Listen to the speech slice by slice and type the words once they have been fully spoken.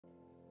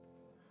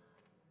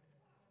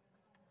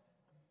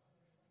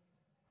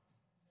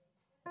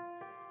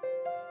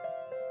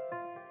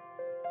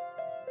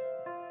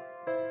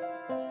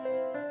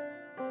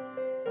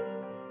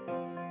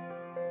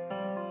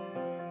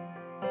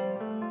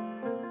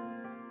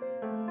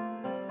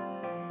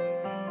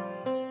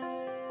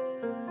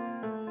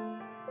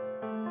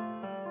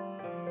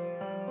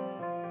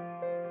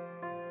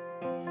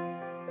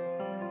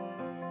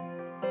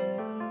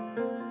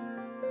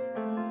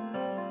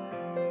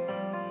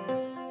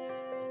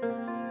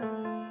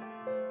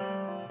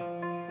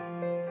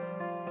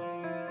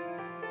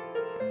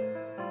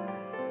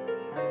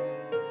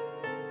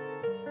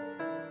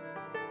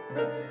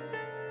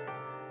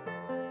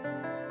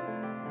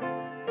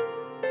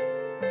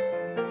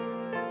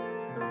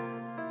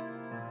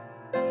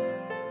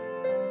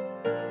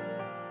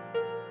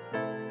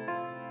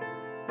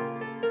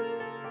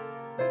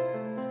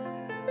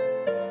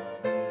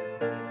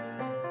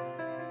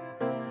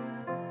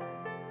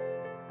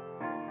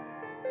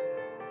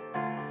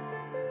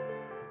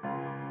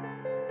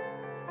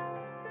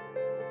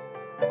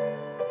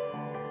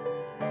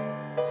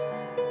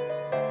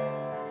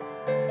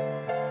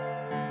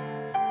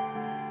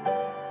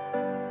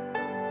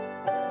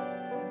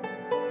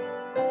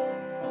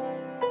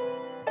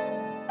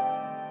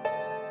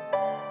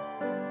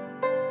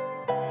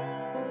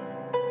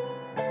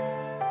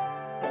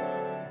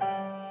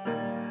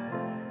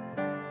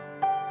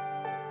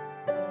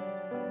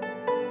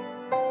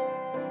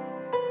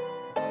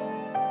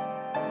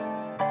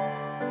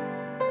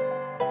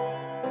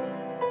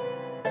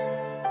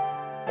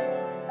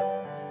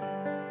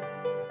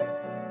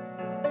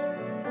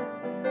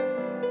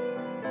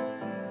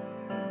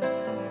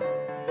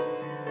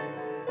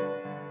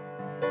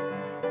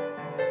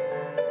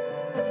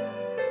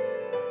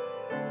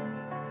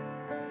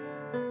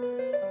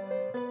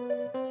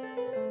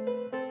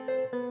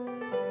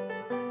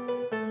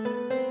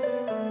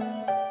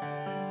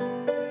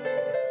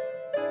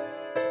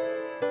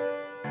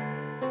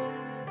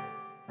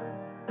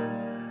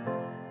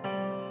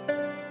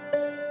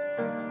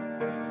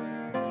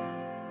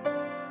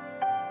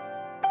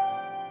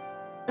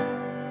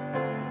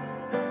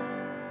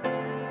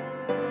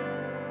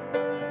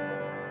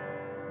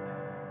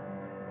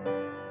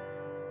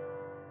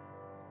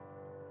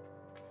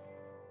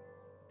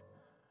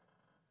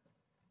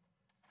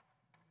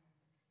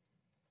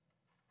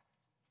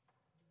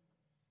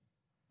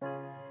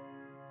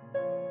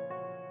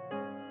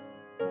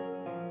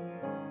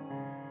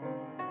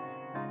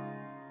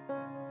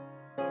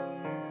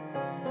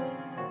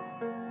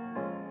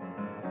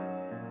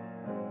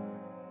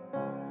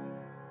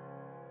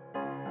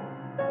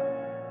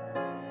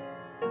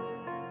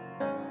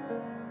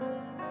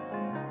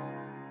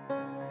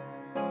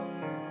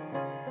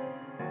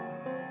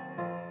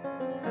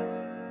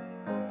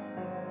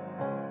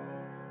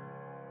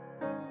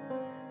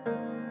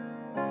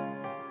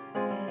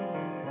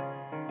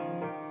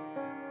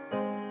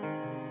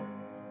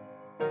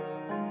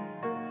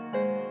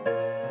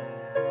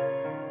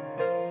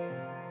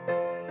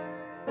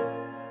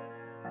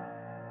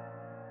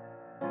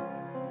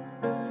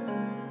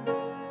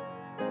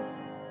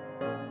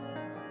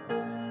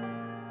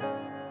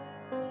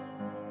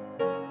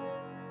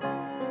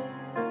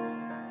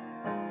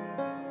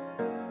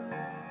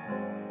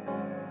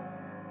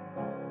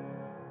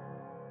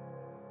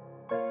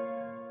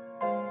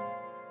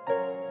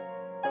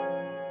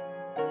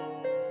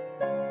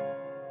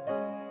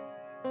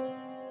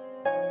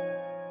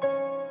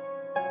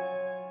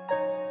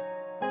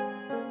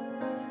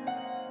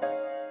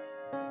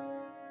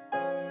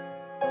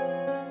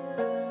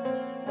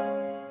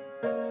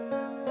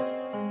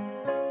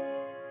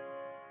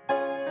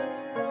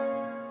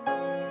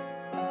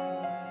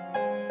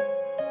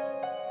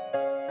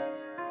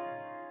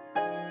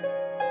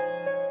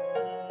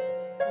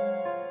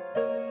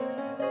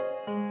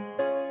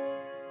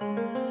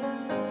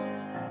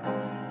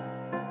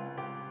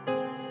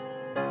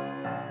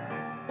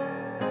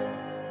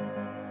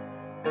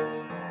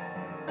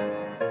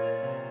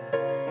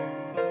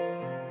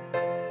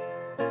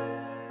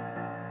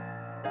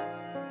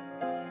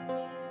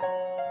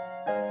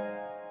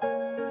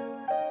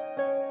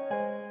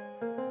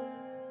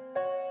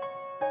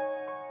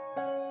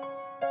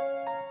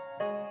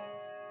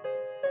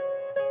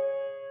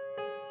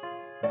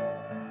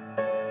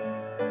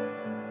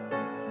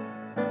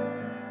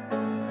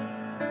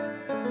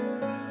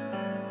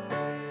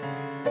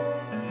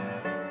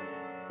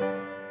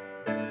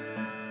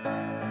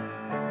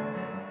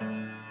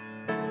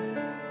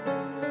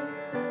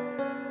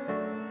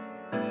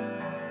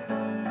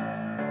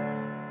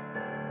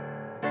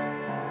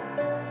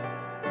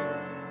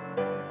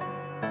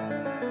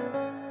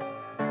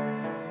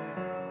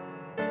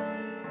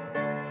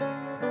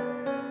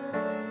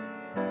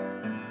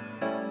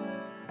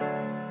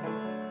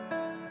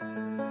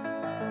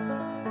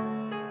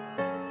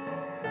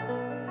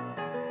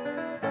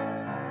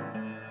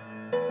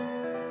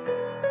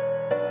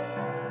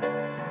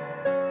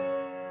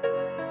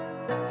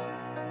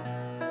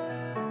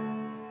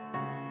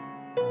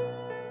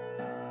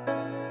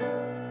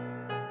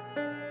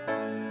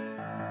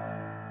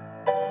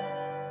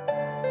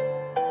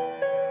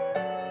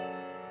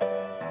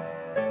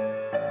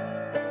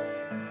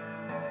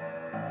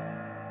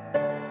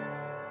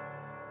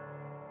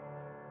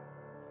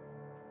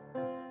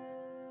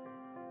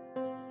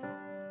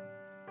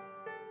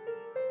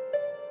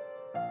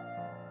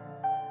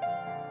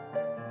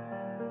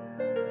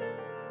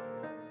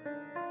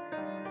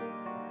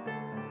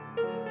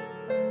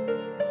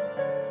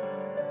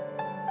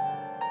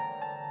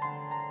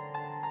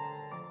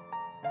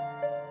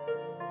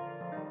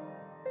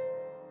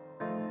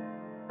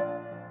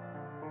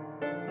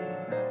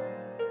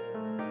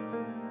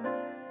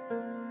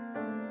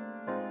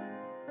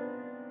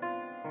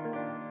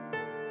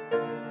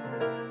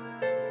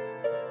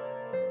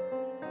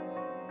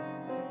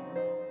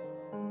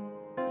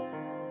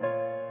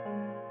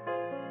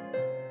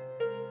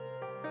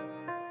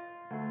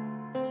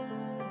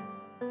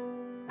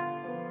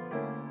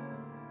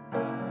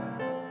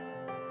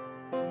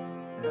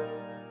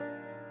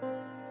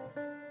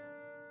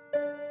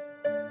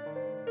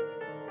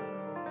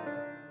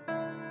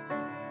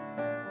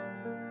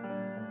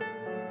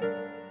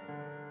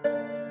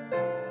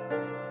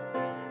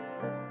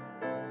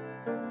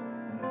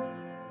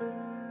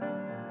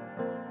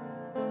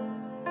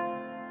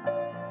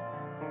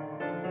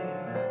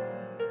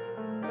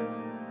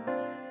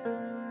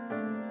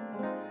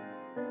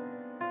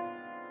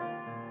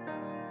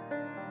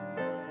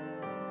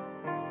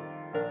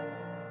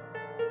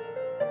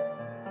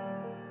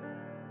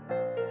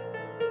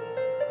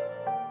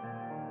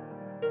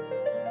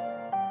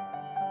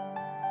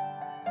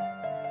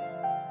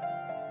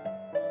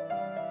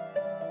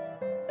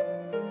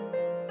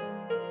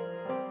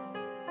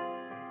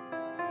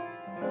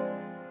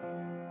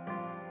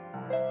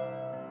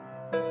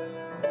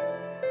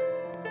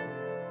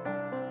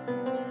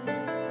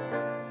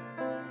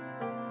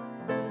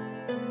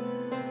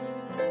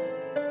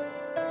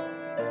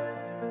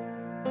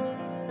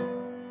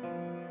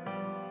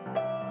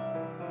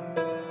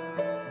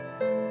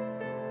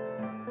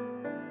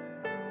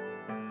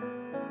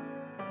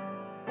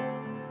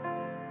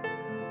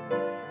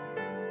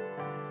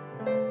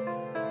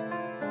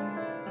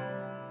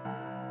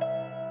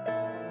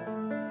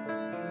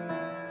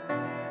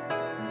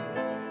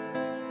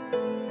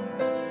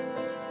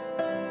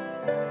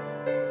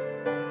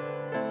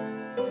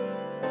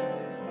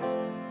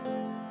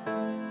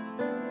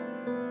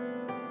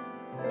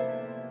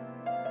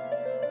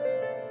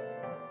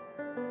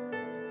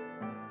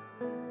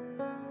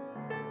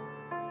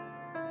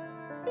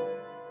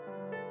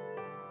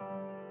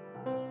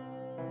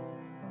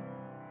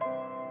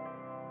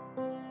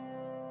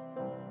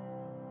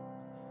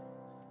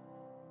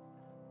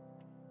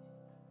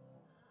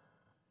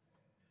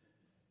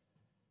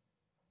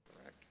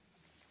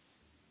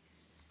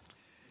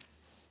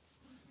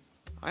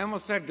I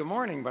almost said good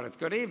morning, but it's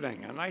good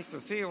evening. And nice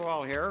to see you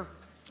all here.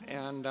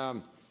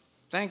 And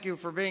thank you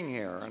for being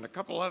here. And a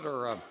couple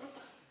other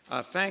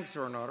thanks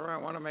are in order. I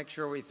want to make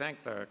sure we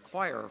thank the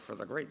choir for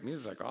the great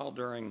music all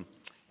during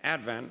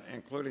Advent,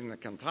 including the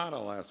cantata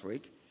last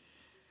week.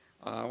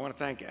 I want to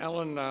thank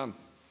Ellen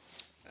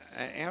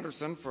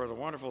Anderson for the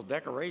wonderful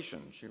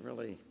decoration. She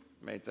really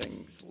made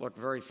things look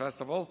very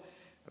festival.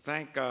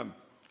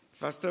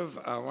 Festive.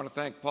 I want to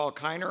thank Paul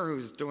Kiner,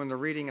 who's doing the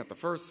reading at the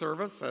first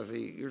service, as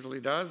he usually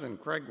does, and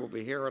Craig will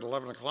be here at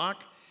 11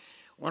 o'clock.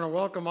 I want to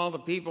welcome all the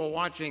people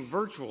watching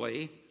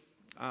virtually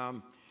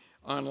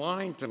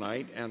online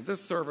tonight, and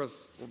this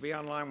service will be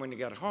online when you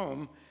get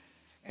home.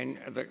 And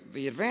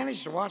the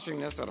advantage to watching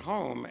this at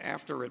home,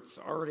 after it's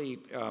already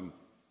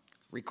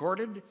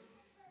recorded,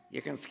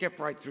 you can skip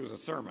right through the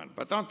sermon.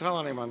 But don't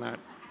tell anyone that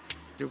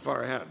too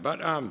far ahead.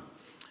 But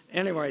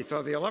anyway,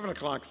 so the 11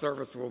 o'clock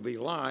service will be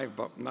live,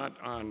 but not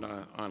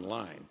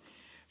online.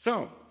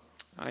 So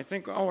I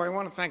think, I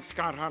want to thank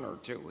Scott Hunter,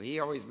 too. He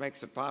always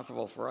makes it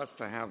possible for us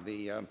to have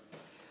the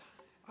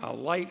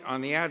light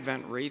on the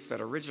Advent wreath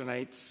that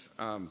originates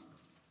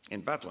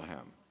in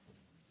Bethlehem,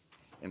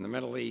 in the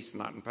Middle East,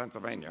 not in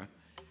Pennsylvania.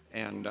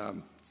 And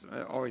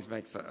it always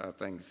makes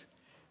things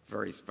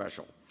very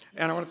special.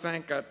 And I want to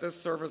thank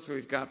this service,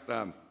 we've got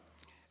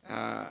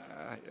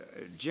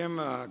Jim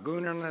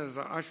Goonan is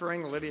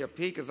ushering, Lydia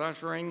Peak is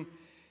ushering,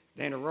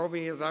 Dana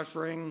Roby is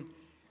ushering.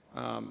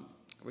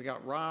 We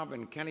got Rob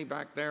and Kenny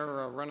back there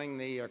running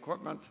the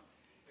equipment.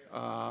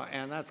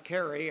 And that's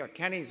Kerry.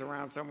 Kenny's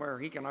around somewhere.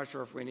 He can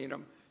usher if we need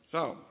him.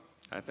 So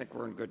I think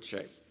we're in good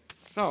shape.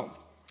 So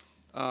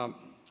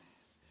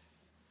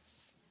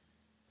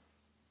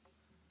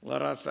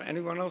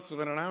anyone else with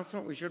an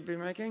announcement we should be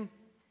making?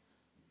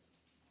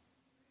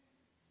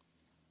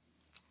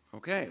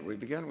 Okay, we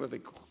begin with the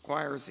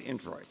choir's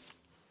introit.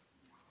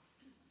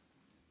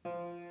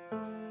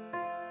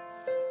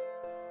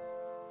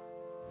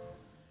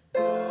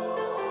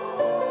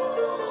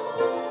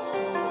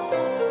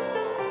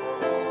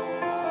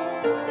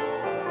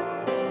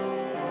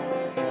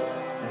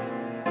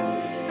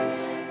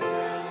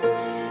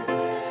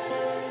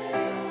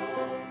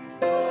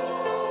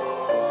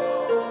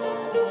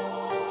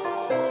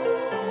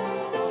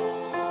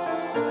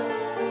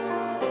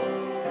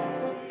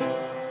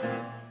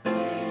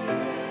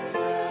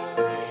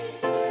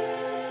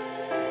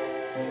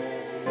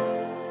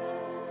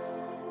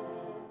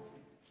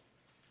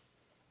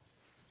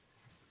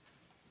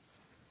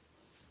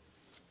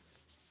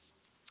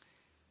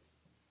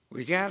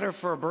 We gather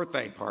for a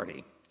birthday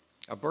party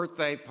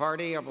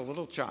of a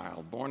little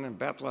child born in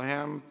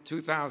Bethlehem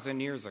 2,000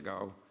 years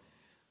ago,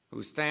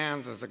 who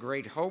stands as a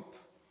great hope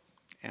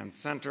and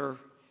center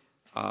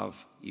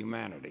of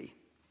humanity.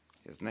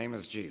 His name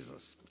is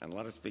Jesus. And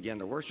let us begin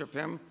to worship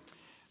him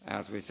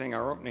as we sing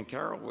our opening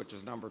carol, which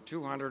is number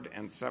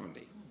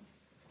 270.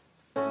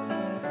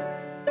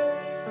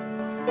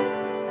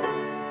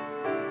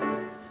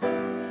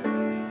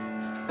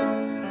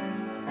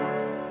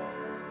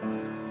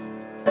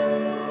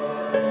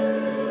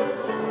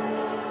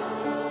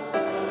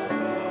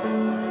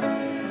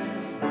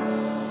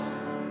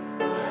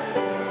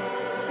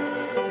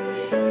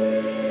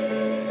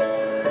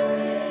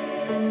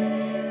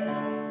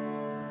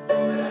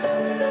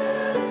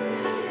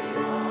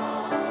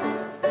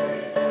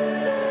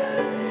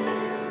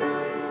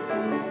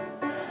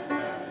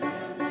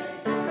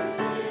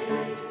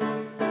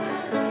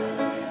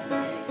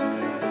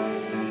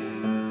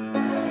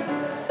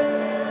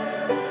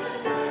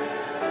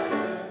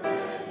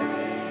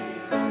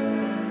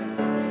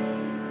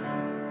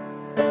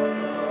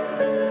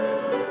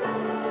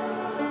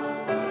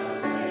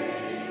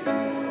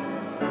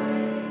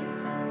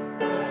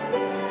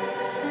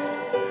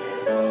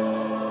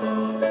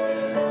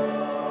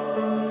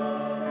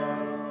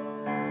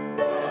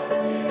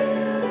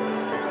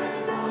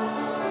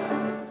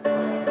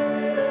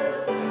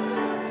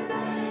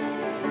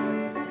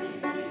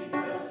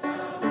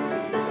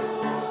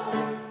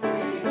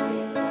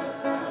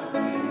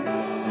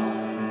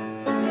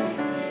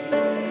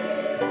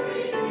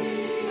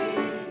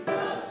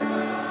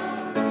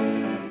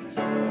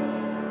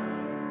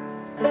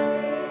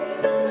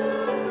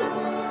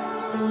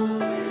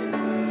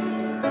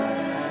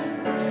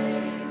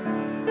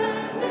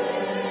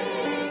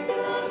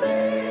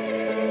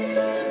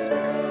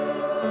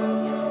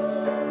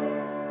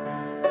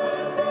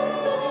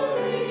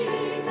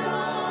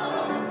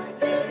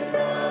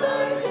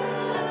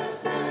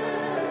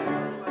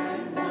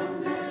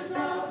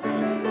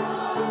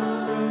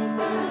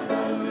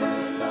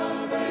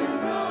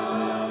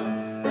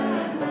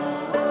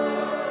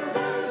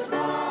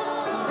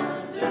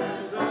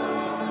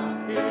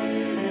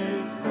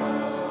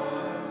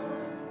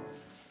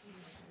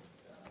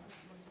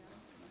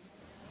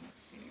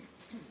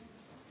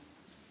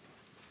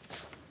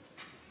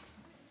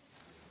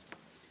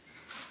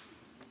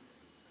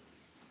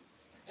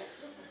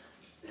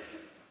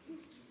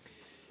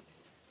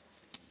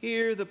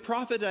 Here, the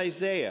prophet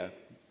Isaiah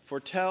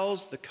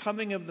foretells the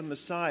coming of the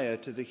Messiah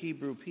to the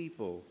Hebrew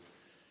people.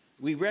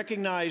 we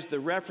recognize the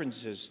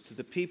references to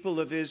the people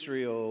of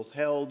Israel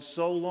held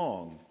so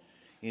long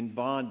in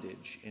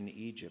bondage in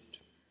Egypt.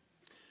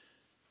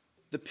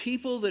 The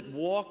people that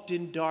walked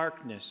in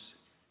darkness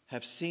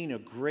have seen a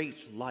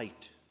great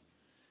light.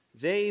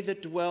 They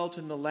that dwelt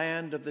in the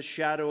land of the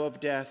shadow of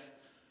death,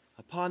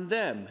 upon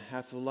them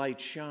hath the light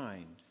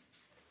shined.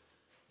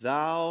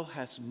 Thou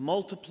hast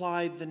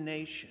multiplied the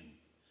nation.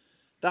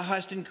 Thou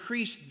hast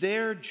increased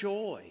their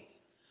joy.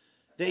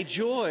 They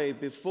joy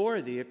before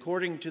thee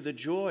according to the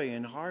joy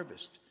in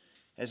harvest,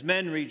 as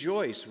men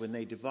rejoice when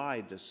they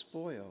divide the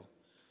spoil.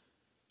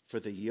 For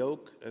the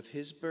yoke of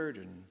his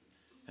burden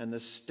and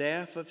the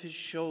staff of his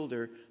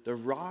shoulder, the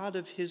rod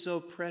of his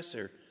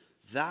oppressor,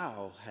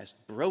 thou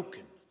hast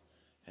broken,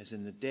 as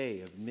in the day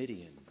of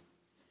Midian.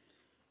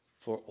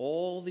 For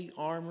all the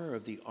armor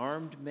of the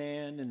armed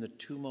man in the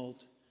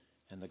tumult,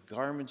 and the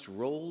garments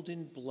rolled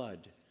in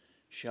blood,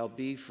 shall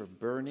be for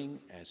burning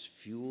as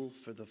fuel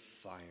for the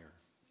fire.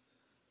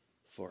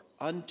 For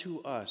unto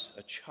us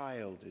a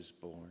child is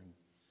born,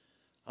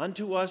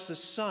 unto us a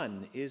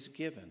son is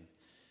given,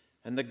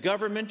 and the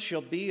government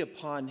shall be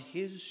upon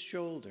his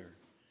shoulder,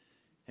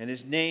 and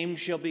his name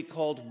shall be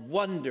called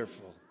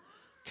Wonderful,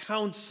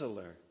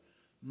 Counselor,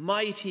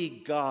 Mighty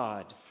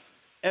God,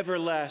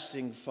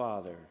 Everlasting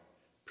Father,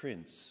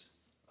 Prince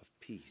of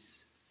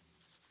Peace.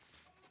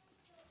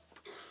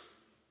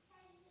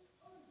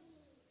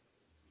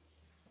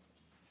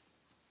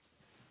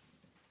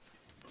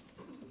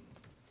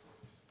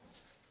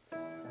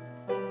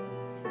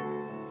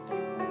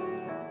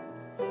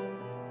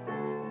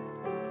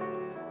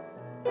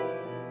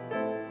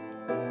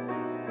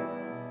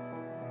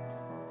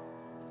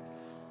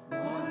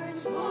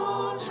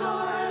 Small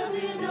child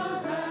in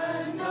a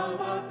land of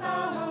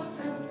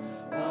 1,000,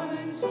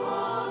 one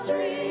small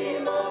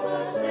dream of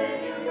a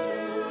Savior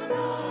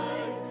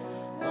tonight,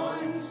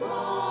 one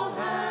small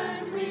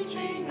hand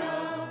reaching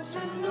out to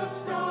the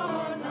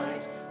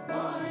starlight,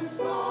 one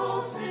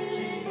small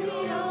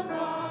city of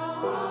love.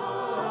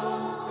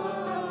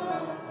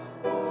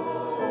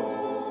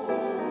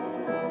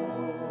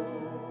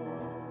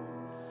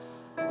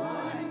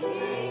 One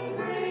king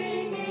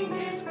bringing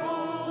his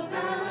gold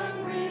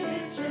and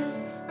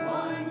riches,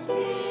 one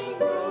king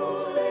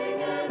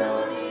ruling an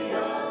army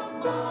of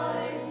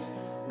might,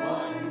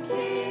 one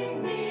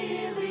king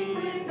kneeling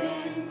with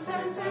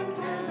incense and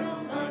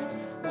candlelight,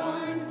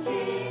 one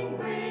king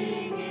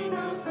bringing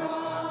us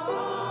God.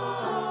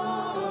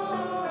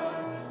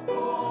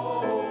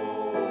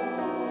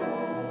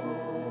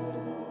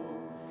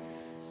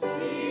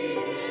 See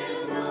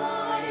him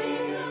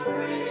lying a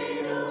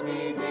cradle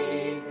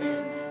beneath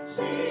him,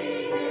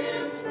 see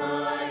him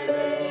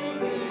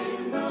smiling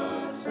in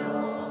the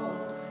stall,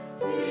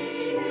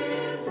 see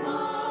his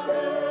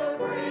mother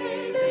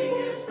praising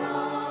his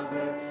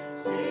father,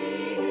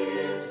 see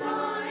his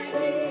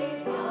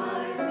tiny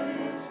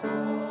eyelids fall.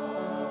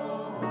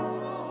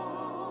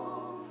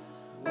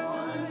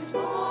 One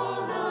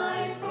small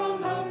light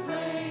from the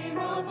flame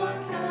of a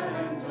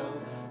candle,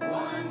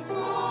 one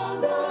small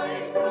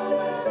light from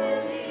a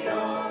city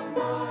of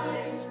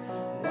might,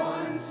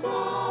 one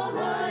small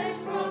light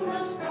from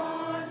the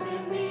stars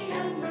in the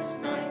endless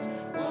night,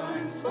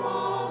 one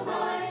small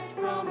light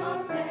from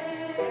a face.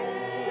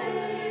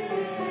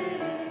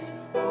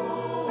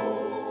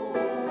 Oh,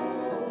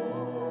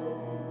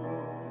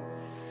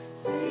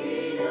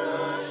 see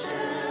the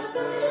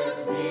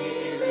shepherds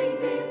kneeling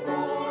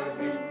before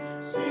him,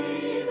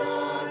 see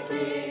the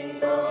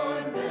kings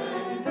on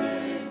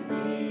bended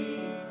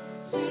knee,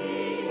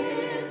 see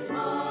his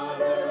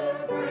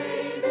mother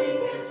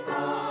praising his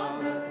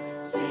father,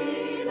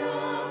 see the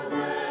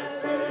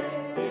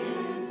blessed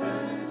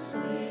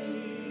infancy.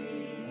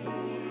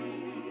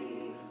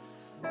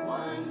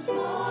 One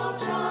small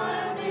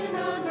child in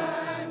a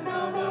land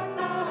of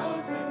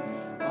 1,000,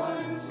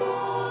 one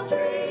small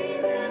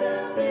dream in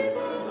a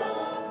people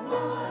of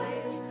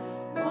might,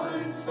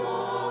 one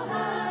small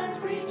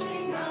hand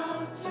reaching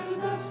out to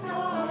the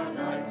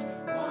starlight,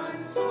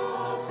 one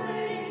small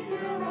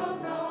Savior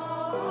of love.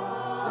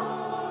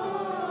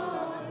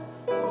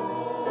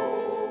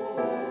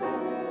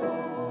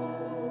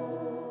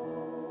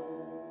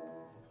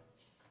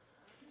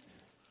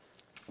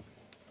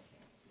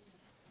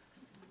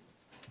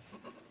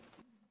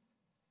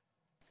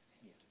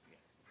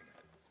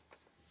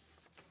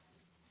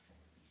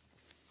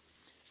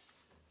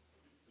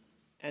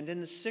 And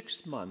in the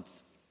 6th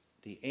month,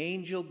 the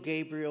angel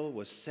Gabriel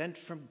was sent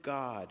from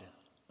God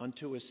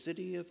unto a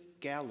city of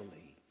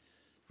Galilee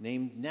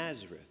named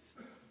Nazareth,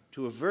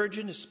 to a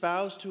virgin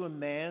espoused to a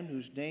man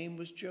whose name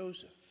was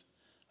Joseph,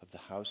 of the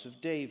house of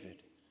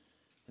David.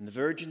 And the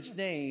virgin's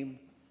name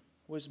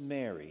was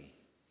Mary.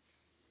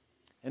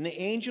 And the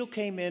angel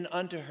came in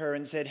unto her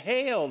and said,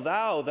 Hail,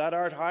 thou that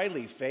art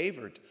highly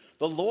favored,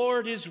 the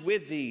Lord is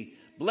with thee.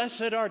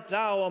 Blessed art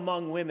thou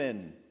among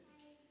women.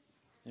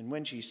 And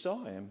when she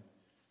saw him,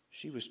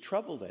 she was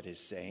troubled at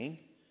his saying,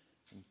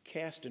 and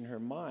cast in her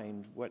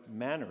mind what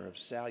manner of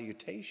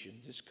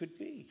salutation this could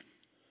be.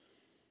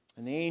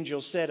 And the angel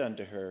said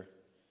unto her,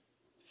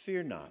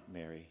 Fear not,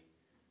 Mary,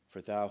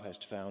 for thou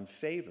hast found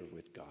favor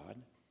with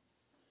God.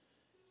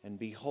 And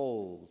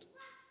behold,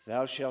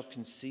 thou shalt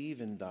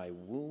conceive in thy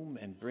womb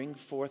and bring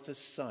forth a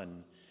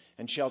son,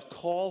 and shalt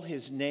call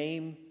his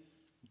name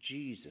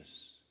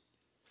Jesus.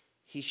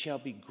 He shall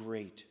be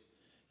great,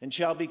 and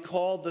shall be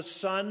called the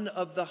Son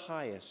of the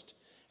Highest.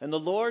 And the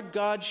Lord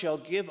God shall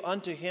give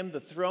unto him the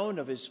throne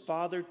of his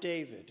father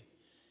David,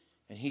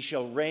 and he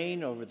shall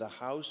reign over the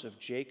house of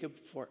Jacob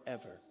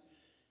forever,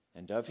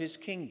 and of his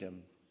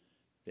kingdom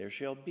there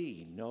shall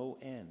be no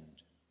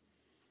end.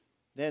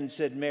 Then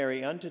said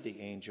Mary unto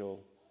the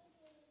angel,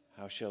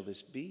 How shall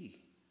this be,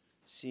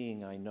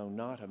 seeing I know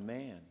not a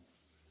man?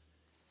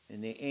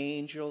 And the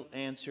angel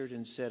answered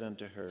and said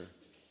unto her,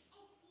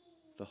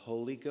 The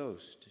Holy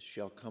Ghost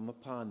shall come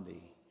upon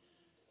thee,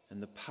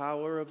 and the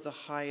power of the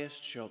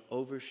Highest shall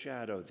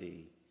overshadow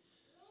thee.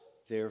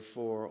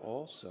 Therefore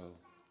also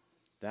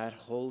that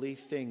holy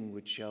thing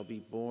which shall be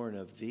born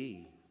of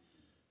thee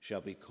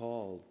shall be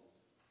called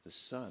the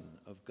Son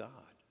of God.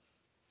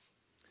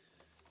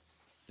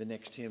 The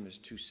next hymn is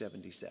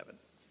 277.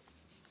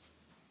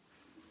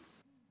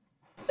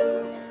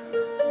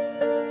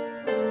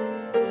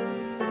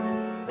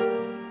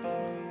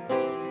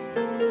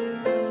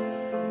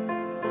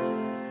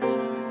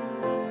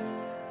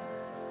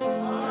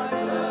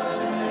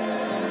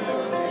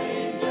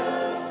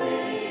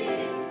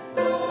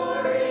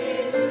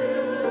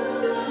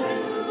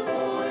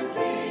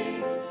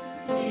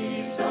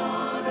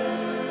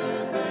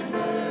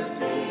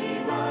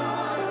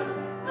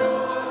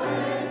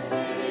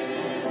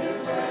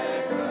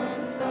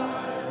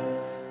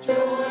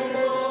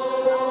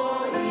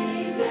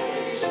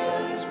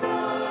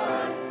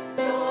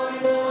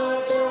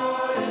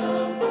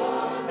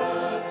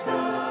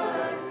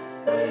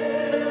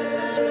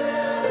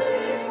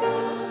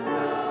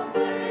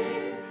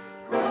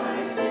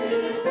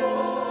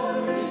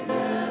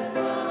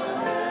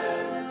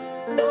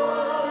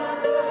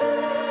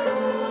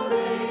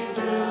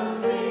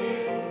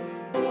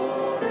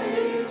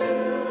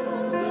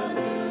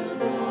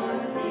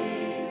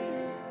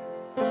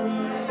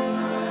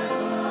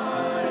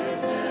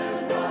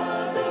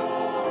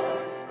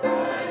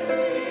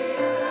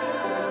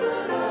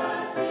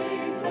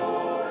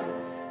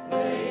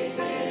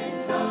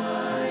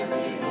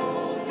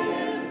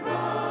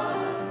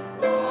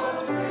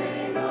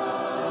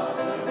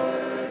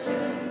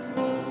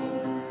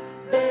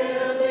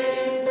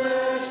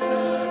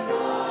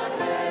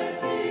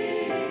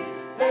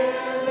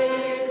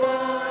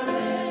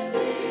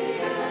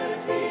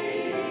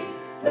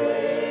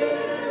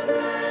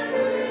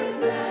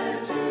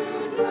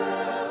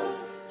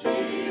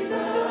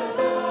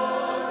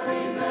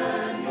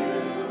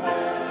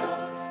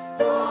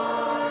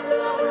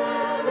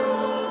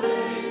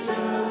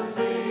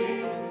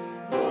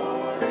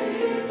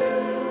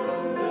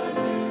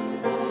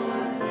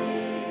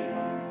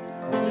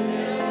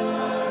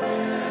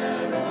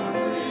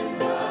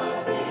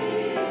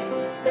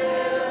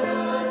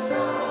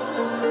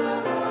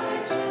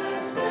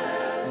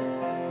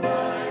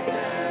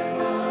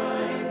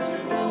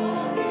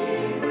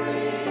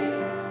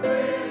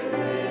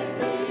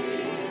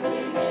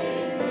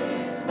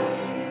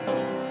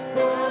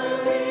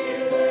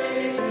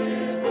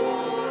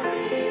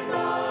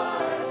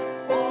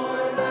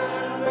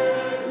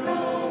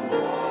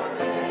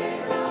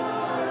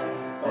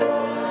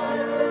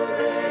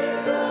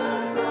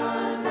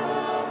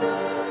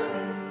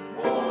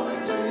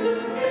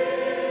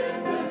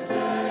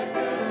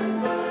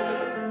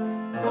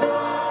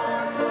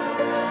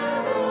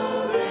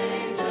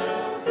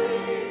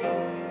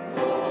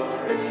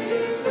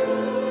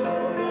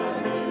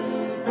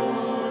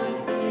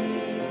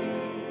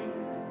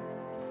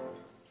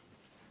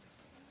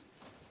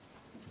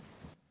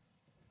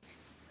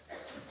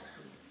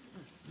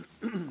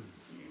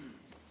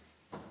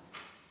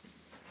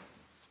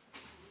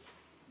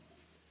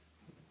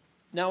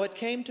 Now it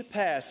came to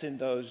pass in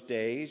those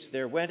days,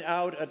 there went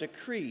out a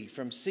decree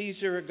from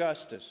Caesar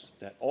Augustus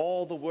that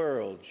all the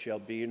world shall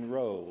be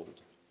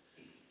enrolled.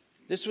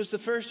 This was the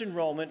first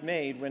enrollment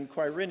made when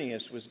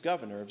Quirinius was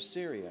governor of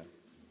Syria.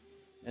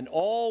 And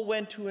all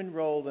went to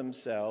enroll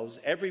themselves,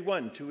 every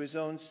one to his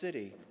own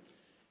city.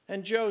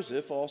 And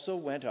Joseph also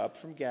went up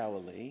from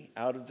Galilee,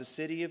 out of the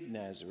city of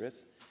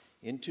Nazareth,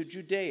 into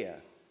Judea,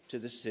 to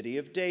the city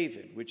of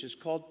David, which is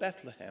called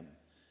Bethlehem,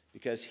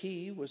 because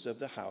he was of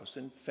the house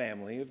and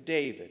family of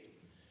David,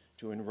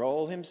 to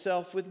enroll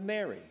himself with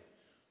Mary,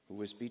 who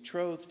was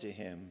betrothed to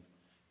him,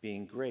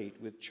 being great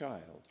with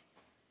child.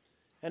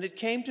 And it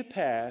came to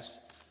pass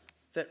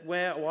that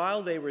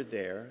while they were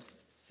there,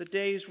 the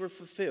days were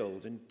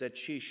fulfilled, and that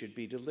she should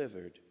be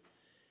delivered.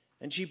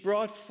 And she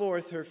brought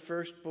forth her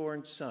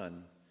firstborn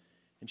son,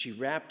 and she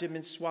wrapped him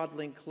in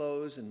swaddling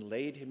clothes and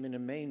laid him in a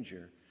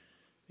manger,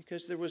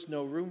 because there was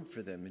no room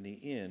for them in the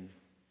inn.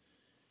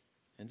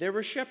 And there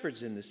were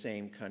shepherds in the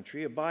same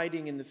country,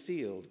 abiding in the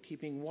field,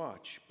 keeping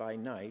watch by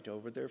night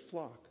over their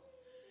flock.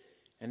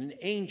 And an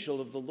angel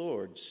of the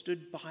Lord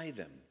stood by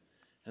them,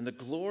 and the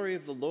glory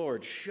of the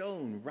Lord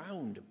shone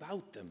round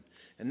about them,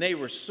 and they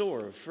were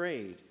sore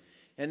afraid.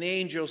 And the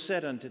angel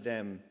said unto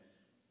them,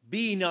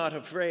 Be not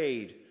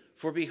afraid,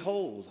 for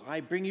behold, I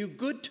bring you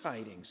good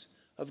tidings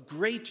of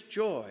great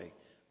joy,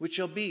 which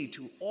shall be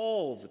to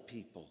all the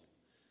people.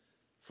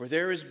 For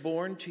there is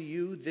born to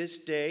you this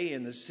day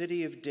in the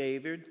city of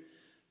David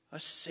a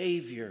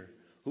Savior,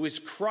 who is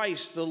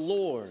Christ the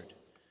Lord.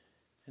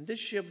 And this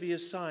shall be a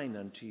sign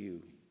unto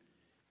you.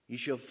 You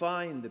shall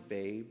find the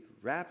babe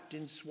wrapped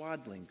in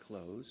swaddling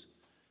clothes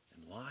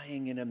and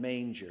lying in a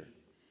manger.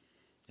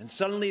 And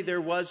suddenly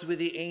there was with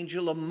the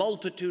angel a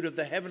multitude of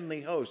the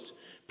heavenly hosts,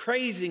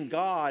 praising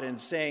God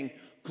and saying,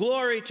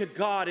 Glory to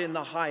God in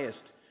the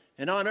highest,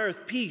 and on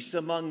earth peace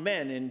among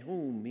men in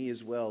whom he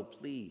is well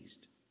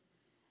pleased.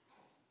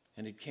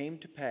 And it came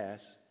to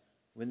pass,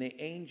 when the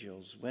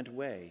angels went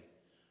away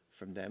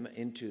from them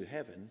into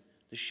heaven,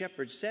 the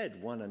shepherds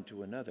said one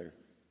unto another,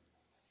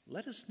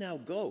 Let us now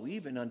go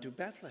even unto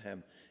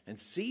Bethlehem, and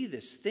see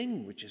this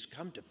thing which is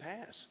come to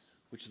pass,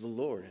 which the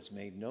Lord has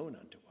made known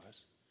unto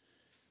us.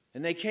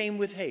 And they came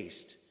with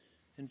haste,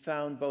 and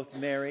found both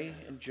Mary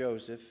and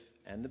Joseph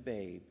and the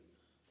babe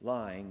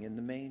lying in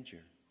the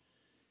manger.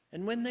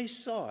 And when they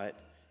saw it,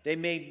 they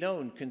made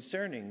known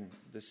concerning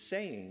the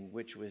saying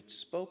which was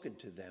spoken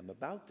to them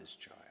about this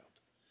child.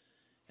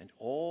 And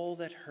all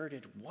that heard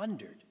it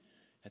wondered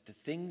at the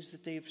things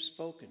that they have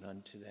spoken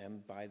unto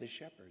them by the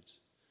shepherds.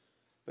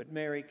 But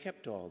Mary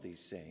kept all these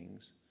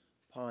sayings,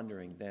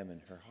 pondering them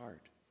in her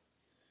heart.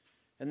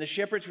 And the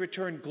shepherds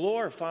returned,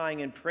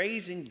 glorifying and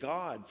praising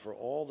God for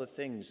all the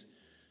things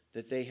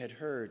that they had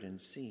heard and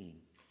seen,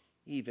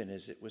 even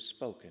as it was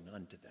spoken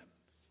unto them.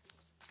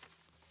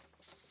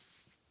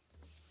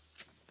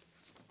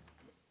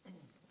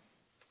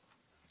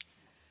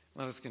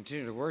 Let us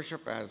continue to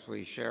worship as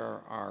we share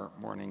our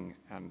morning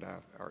and,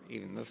 or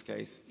even in this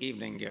case,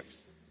 evening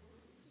gifts.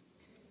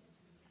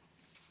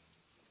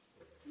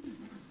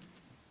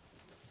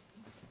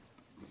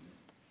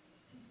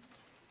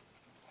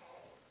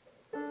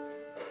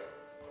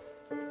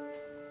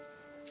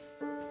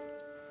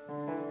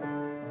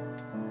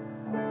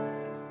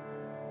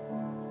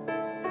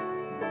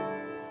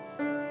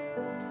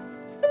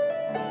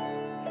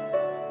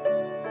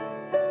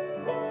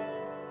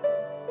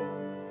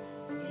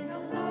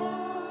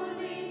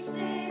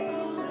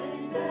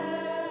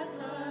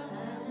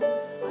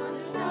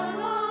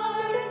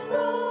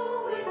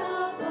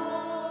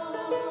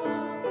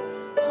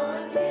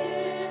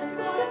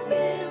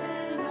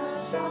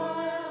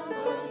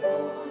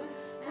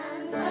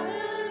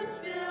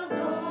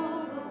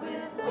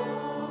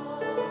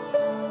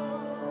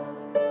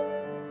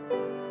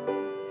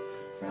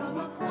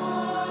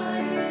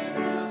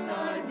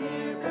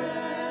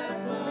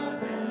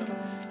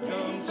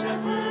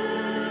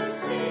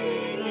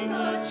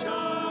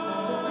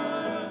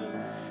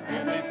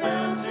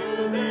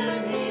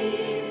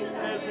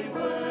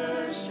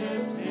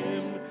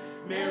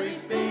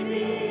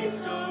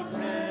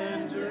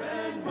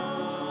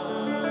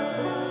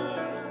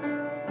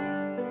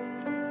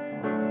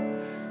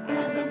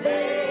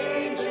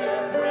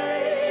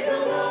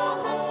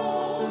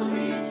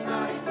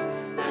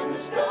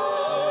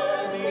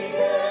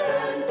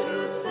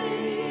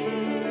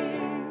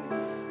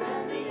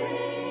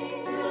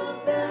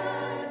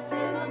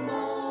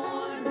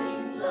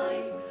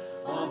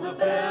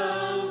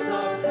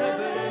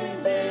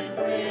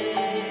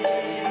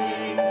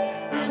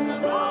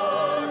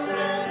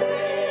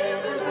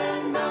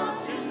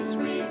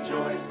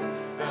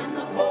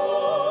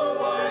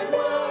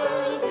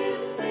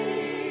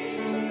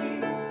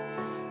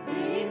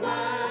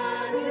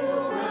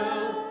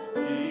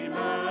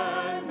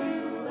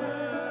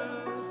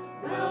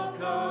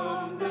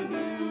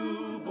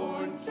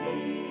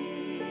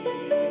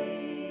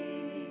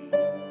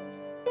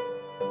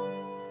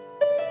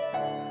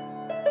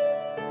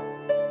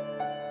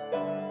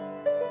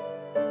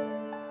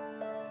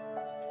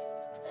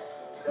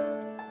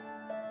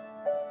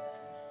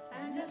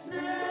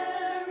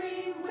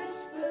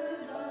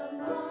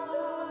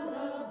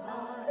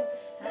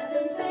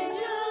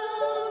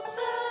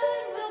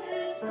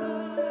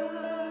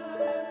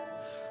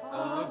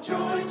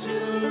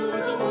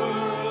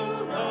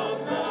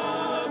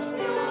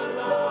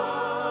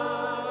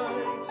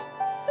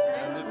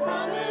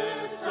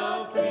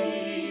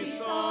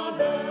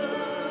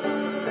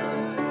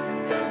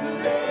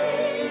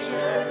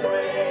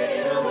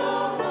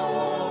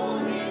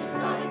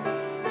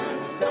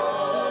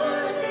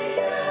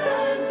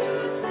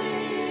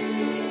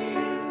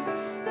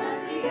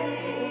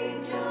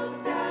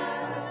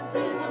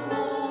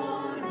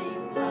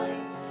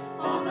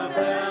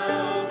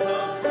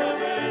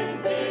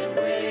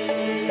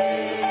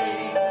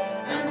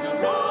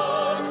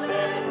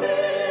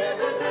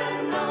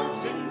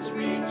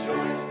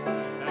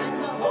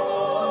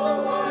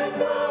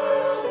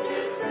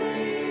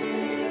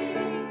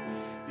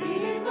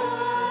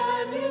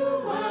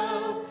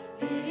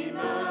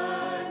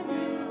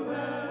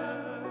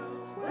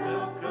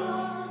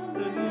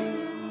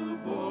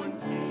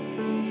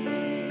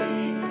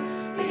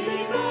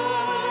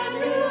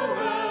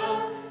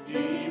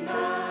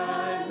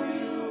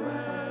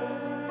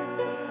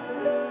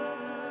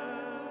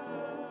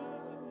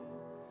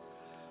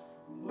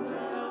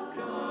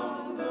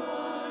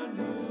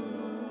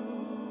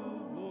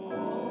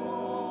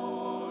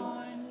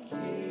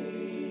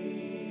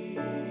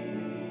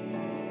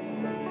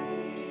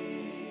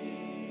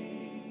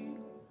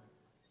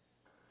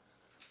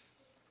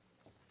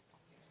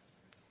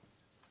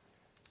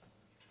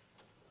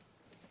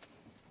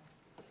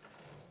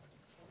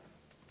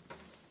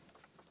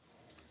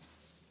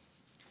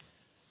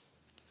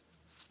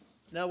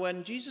 Now,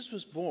 when Jesus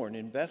was born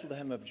in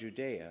Bethlehem of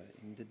Judea,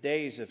 in the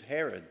days of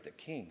Herod the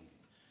king,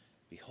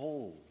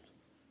 behold,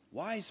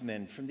 wise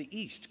men from the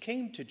east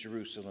came to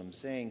Jerusalem,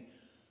 saying,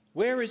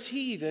 "Where is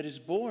he that is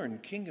born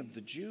King of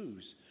the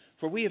Jews?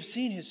 For we have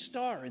seen his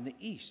star in the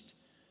east,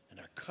 and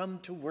are come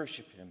to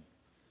worship him."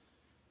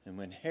 And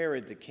when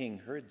Herod the king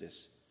heard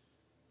this,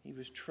 he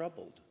was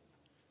troubled,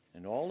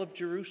 and all of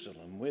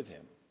Jerusalem with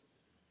him.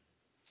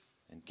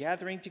 And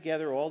gathering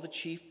together all the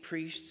chief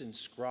priests and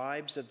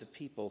scribes of the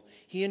people,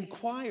 he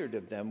inquired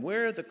of them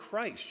where the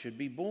Christ should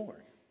be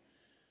born.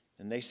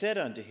 And they said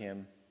unto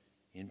him,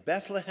 "In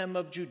Bethlehem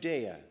of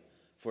Judea,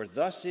 for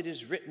thus it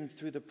is written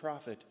through the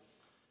prophet,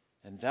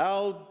 And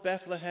thou,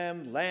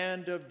 Bethlehem,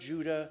 land of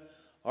Judah,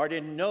 art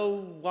in no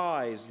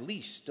wise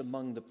least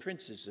among the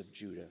princes of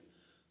Judah,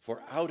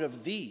 for out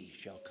of thee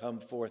shall come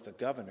forth a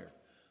governor,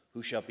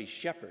 who shall be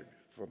shepherd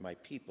for my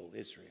people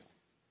Israel."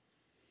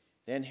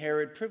 Then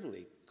Herod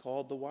privily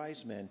called the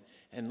wise men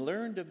and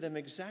learned of them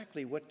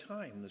exactly what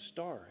time the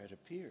star had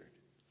appeared.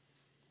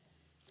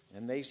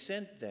 And he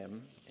sent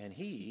them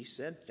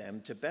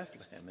to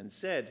Bethlehem and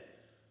said,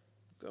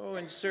 "Go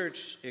and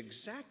search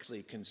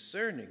exactly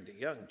concerning the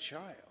young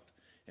child,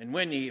 and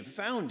when ye have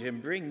found him,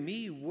 bring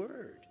me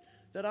word,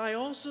 that I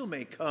also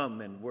may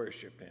come and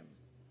worship him."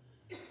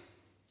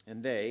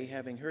 And they,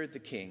 having heard the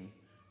king,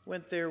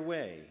 went their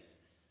way.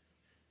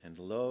 And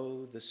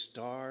lo, the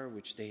star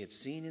which they had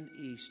seen in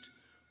the east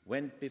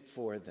went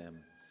before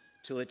them,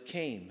 till it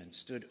came and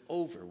stood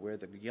over where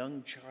the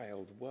young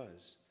child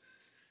was.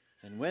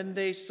 And when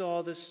they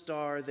saw the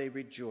star, they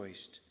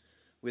rejoiced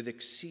with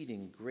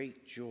exceeding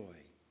great joy.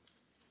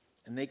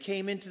 And they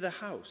came into the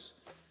house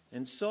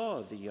and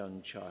saw the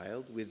young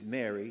child with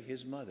Mary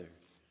his mother.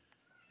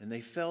 And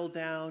they fell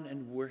down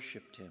and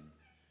worshipped him.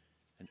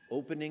 And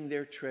opening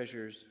their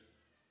treasures,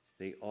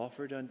 they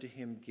offered unto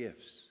him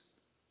gifts,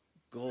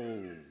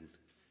 gold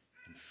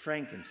and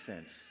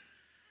frankincense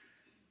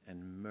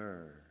and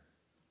myrrh.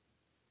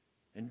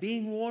 And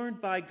being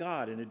warned by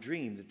God in a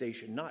dream that they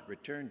should not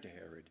return to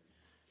Herod,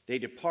 they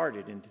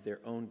departed into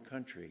their own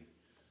country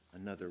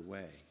another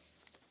way.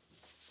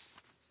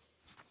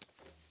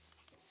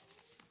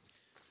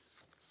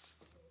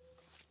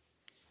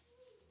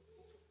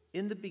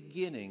 In the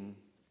beginning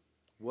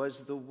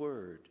was the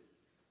Word,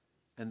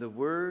 and the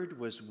Word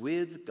was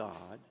with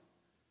God,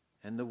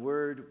 and the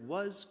Word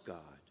was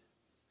God.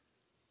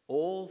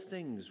 All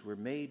things were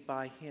made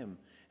by him,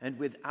 and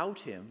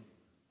without him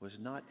was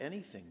not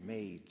anything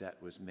made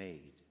that was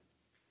made.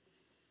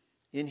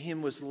 In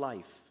him was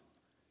life,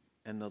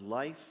 and the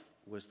life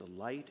was the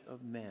light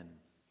of men.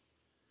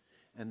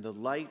 And the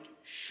light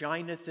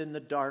shineth in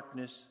the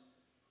darkness,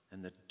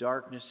 and the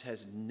darkness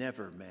has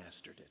never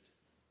mastered it.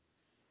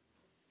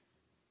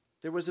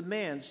 There was a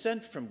man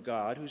sent from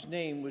God whose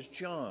name was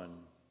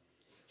John.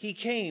 He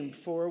came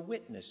for a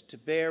witness, to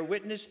bear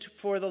witness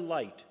for the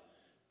light,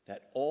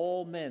 that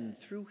all men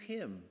through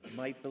him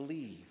might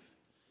believe.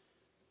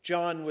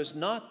 John was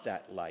not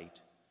that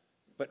light,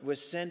 but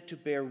was sent to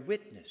bear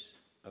witness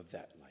of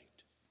that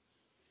light.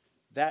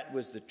 That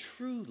was the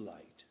true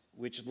light,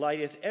 which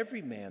lighteth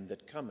every man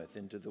that cometh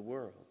into the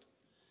world.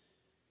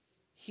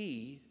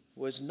 He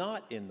was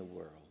not in the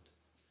world.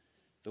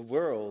 The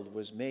world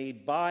was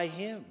made by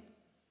him,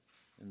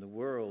 and the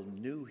world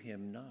knew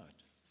him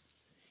not.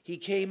 He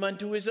came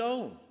unto his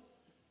own,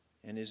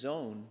 and his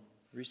own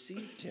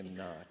received him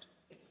not.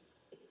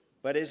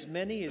 But as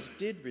many as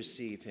did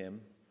receive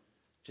him,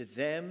 to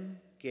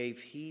them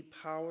gave he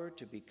power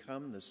to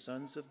become the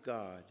sons of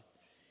God,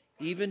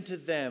 even to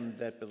them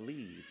that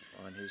believe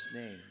on his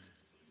name,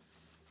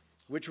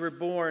 which were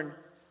born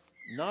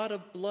not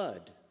of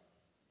blood,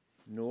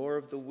 nor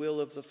of the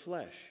will of the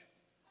flesh,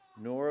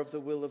 nor of the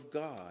will of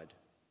God,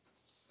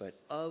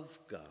 but of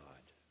God.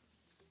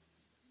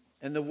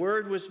 And the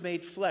Word was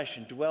made flesh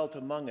and dwelt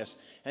among us,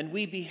 and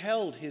we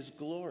beheld his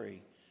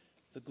glory,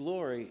 the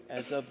glory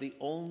as of the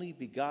only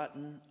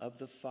begotten of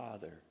the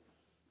Father,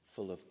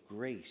 full of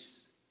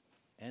grace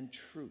and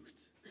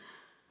truth.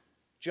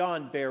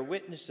 John bare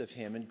witness of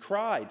him and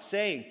cried,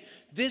 saying,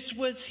 "This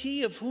was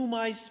he of whom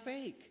I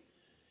spake.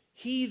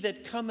 He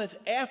that cometh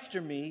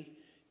after me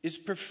is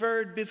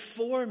preferred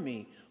before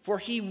me, for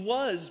he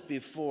was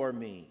before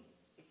me.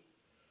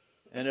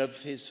 And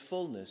of his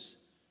fullness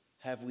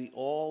have we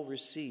all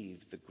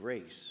received the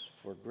grace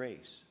for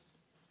grace.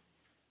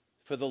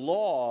 For the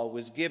law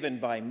was given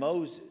by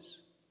Moses,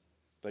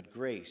 but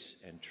grace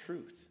and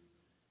truth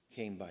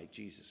came by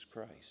Jesus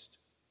Christ.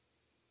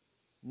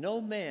 No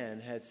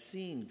man hath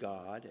seen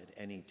God at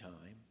any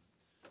time.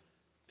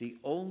 The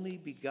only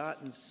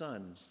begotten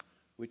Son,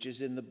 which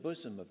is in the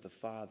bosom of the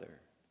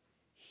Father,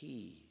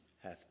 he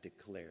hath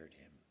declared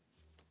him."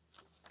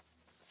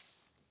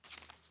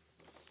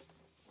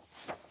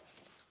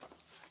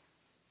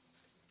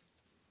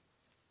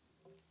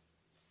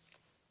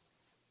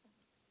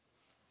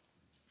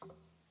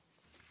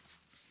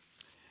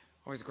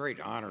 Always a great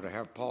honor to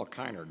have Paul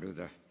Kiner do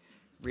the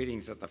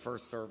readings at the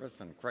first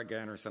service and Craig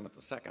Anderson at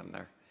the second.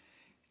 They're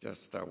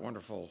just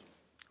wonderful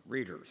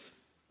readers.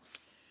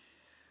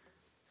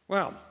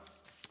 Well,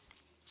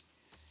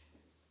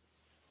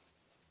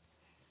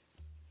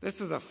 This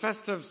is a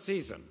festive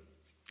season,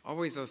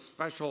 always a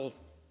special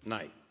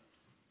night.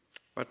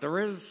 But there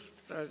is,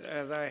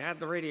 as I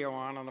had the radio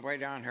on the way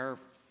down here,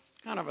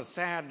 kind of a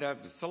sad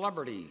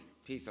celebrity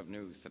piece of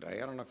news today.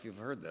 I don't know if you've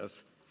heard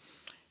this,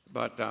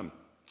 but I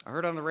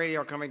heard on the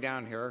radio coming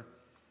down here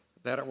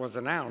that it was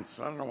announced.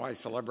 I don't know why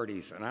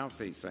celebrities announce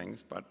these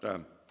things, but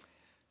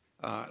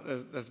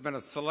there's been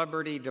a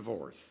celebrity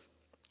divorce.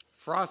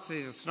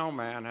 Frosty the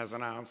Snowman has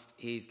announced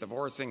he's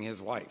divorcing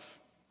his wife.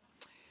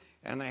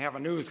 And they have a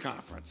news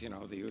conference, you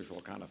know, the usual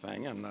kind of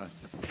thing. And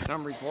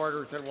some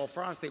reporter said, well,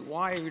 Frosty,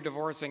 why are you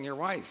divorcing your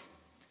wife?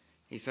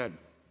 He said,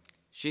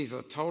 she's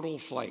a total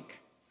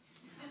flake.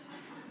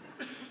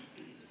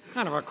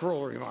 Kind of a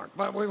cruel remark,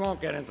 but we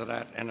won't get into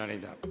that in any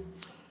depth.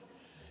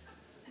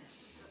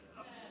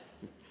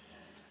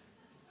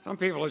 Some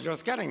people are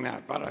just getting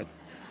that, but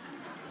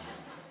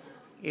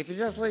if you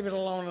just leave it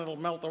alone, it'll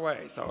melt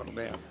away, so it'll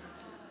be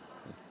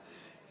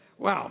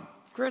Well,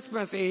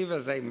 Christmas Eve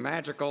is a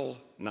magical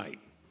night.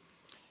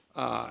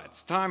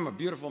 It's a time of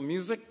beautiful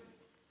music,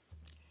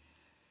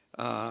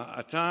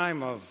 a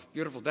time of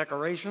beautiful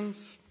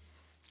decorations,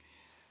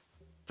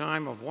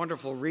 time of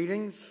wonderful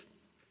readings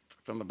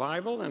from the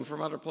Bible and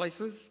from other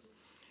places,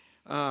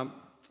 a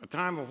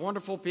time of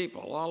wonderful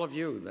people, all of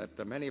you,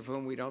 that many of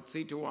whom we don't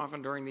see too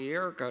often during the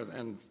year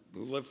and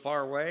who live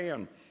far away,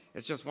 and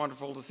it's just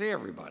wonderful to see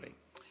everybody.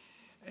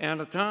 And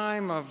a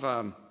time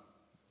of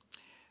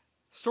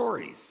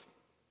stories,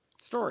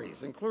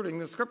 including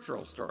the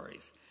scriptural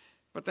stories.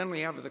 But then we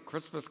have the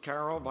Christmas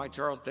Carol by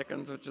Charles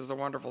Dickens, which is a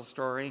wonderful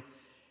story.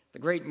 The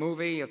great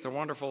movie, It's a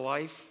Wonderful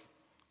Life,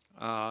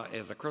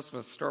 is a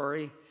Christmas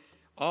story.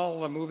 All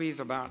the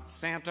movies about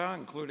Santa,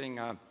 including,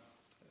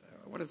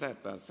 what is that,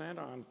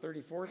 Santa on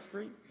 34th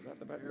Street? Is that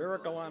the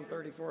Miracle on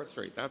 34th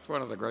Street? That's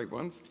one of the great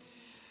ones.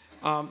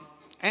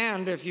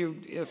 And if you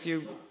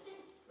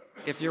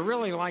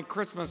really like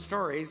Christmas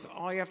stories,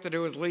 all you have to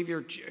do is leave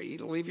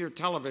your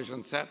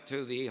television set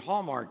to the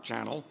Hallmark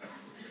Channel,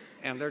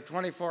 and they're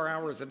 24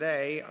 hours a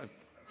day,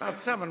 about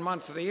 7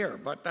 months of the year,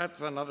 but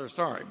that's another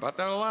story. But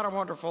there are a lot of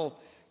wonderful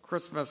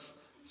Christmas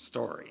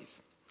stories.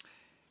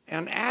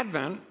 And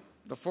Advent,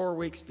 the 4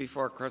 weeks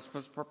before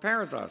Christmas,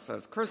 prepares us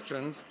as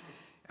Christians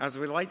as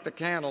we light the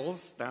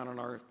candles down in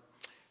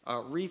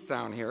our wreath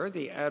down here,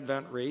 the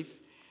Advent wreath,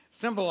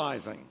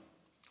 symbolizing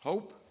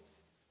hope,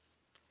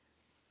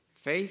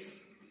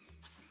 faith,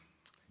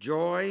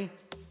 joy,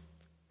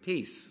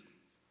 peace.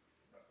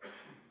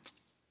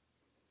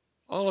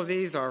 All of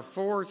these are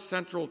 4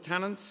 central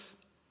tenets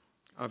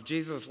of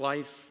Jesus'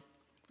 life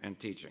and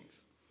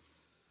teachings.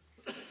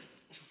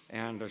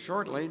 And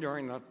shortly,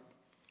 during the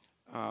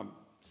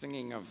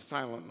singing of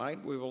Silent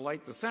Night, we will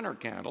light the center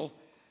candle,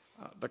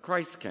 the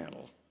Christ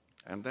candle.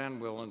 And then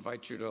we'll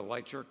invite you to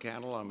light your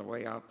candle on the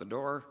way out the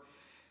door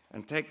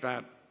and take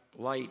that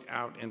light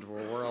out into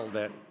a world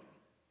that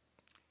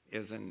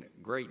is in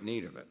great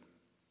need of it.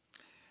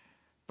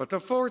 But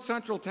the 4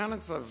 central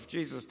tenets of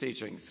Jesus'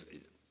 teachings: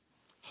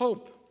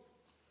 hope.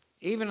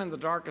 Even in the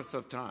darkest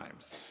of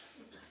times,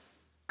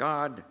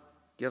 God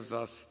gives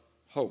us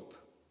hope.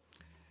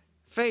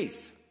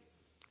 Faith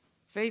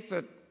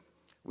that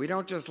we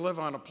don't just live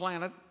on a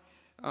planet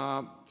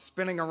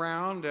spinning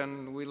around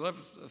and we live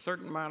a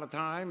certain amount of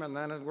time and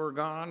then we're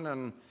gone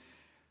and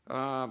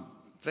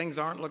things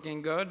aren't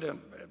looking good.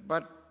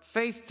 But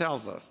faith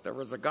tells us there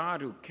is a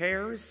God who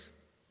cares,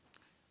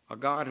 a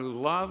God who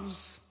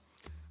loves,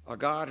 a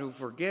God who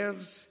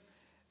forgives,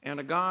 and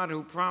a God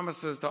who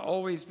promises to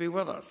always be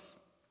with us.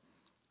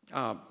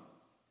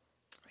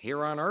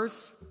 Here on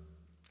earth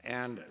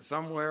and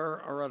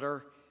somewhere or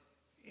other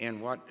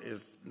in what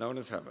is known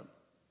as heaven,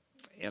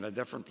 in a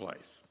different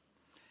place.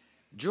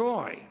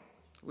 Joy.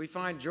 We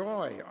find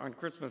joy on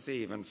Christmas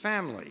Eve in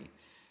family,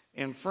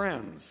 in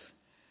friends,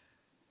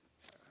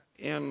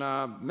 in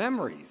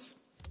memories,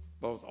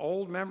 both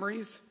old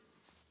memories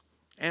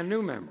and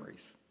new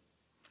memories.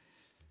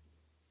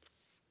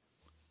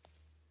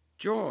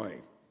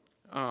 Joy,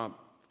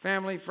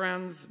 family,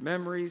 friends,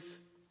 memories,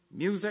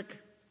 music.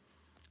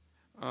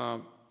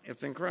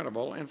 It's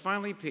incredible. And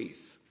finally,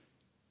 peace,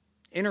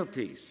 inner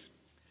peace.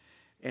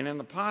 And in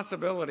the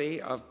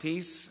possibility of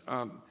peace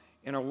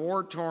in a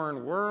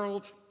war-torn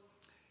world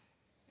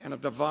and a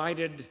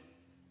divided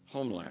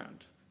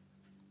homeland.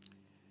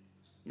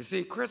 You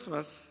see,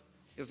 Christmas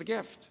is a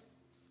gift.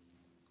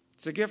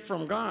 It's a gift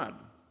from God,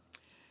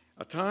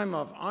 a time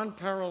of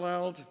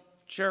unparalleled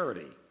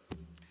charity,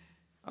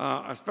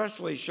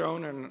 especially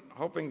shown in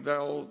helping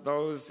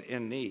those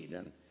in need.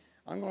 And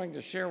I'm going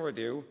to share with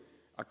you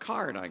a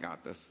card I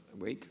got this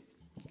week.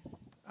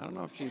 I don't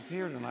know if she's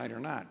here tonight or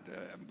not,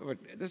 but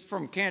this is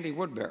from Candy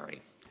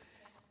Woodbury.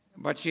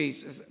 But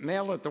she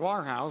mailed it to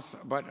our house,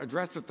 but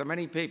addressed it to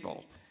many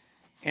people.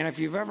 And if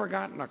you've ever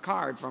gotten a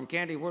card from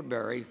Candy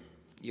Woodbury,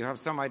 you have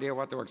some idea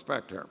what to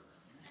expect here.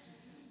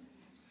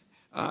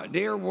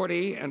 Dear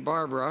Woody and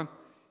Barbara,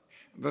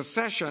 the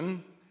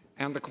session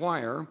and the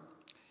choir,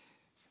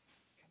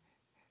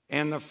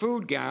 and the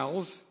food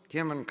gals,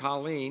 Kim and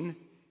Colleen,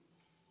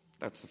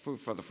 that's the food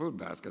for the food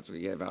baskets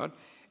we gave out,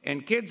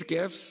 and kids'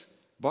 gifts,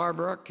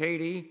 Barbara,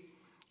 Katie,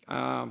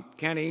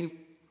 Kenny,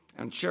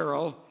 and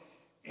Cheryl,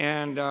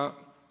 and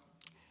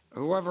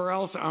whoever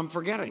else I'm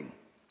forgetting.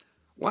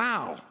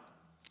 Wow,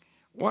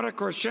 what a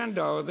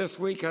crescendo this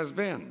week has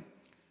been.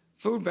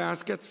 Food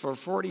baskets for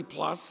 40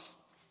 plus,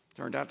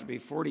 turned out to be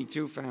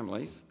 42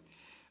 families.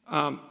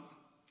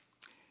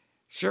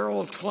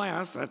 Cheryl's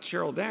class, that's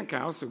Cheryl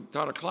Dankhouse, who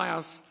taught a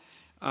class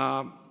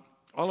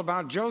all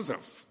about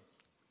Joseph,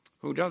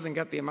 who doesn't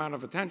get the amount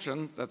of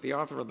attention that the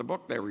author of the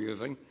book they were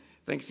using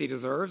thinks he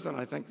deserves, and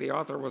I think the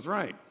author was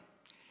right.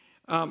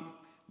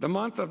 The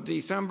month of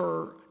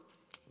December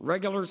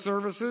regular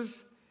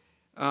services,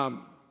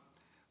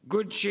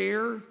 good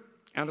cheer,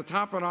 and to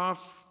top it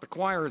off, the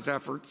choir's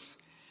efforts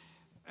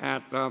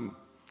at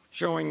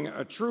showing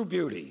a true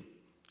beauty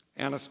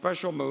and a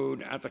special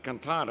mood at the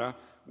cantata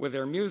with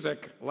their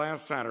music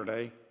last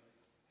Saturday,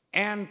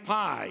 and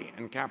pie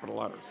in capital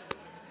letters.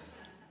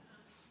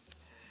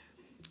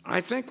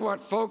 I think what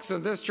folks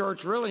in this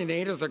church really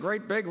need is a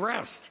great big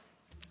rest,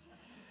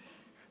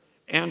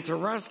 and to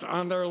rest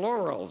on their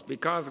laurels,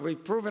 because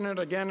we've proven it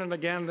again and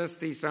again this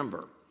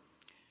December.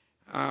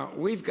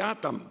 We've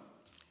got them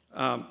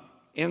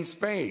in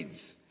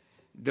spades.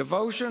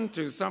 Devotion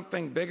to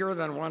something bigger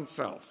than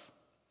oneself.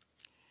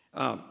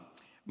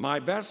 My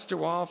best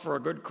to all for a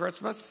good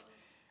Christmas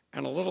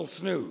and a little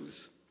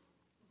snooze.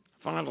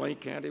 Finally,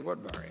 Candy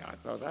Woodbury. I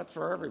thought that's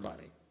for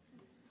everybody.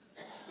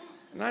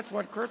 And that's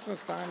what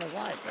Christmas time is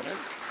like, isn't it?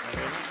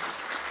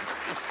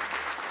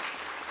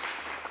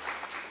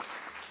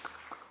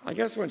 I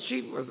guess when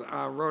she was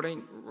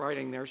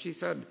writing there, she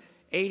said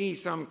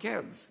 80-some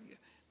kids.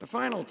 The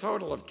final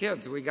total of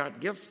kids we got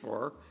gifts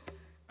for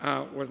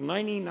was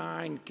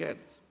 99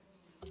 kids,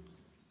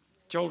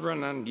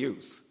 children and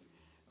youth.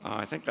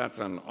 I think that's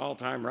an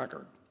all-time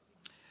record.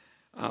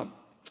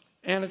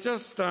 And it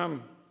just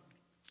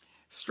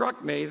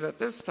struck me that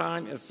this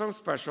time is so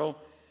special.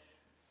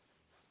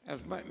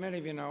 As many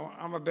of you know,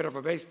 I'm a bit of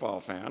a baseball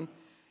fan.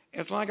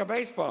 It's like a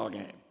baseball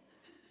game.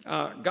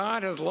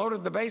 God has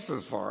loaded the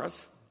bases for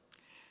us,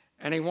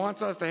 and he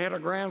wants us to hit a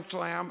grand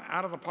slam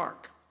out of the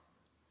park,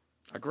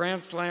 a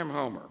grand slam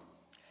homer.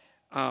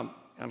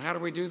 And how do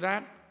we do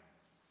that?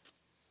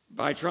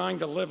 By trying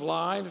to live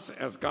lives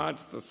as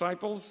God's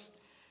disciples.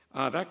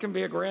 That can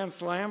be a grand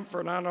slam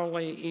for not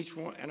only each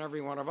one and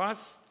every one of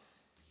us,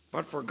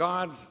 but for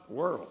God's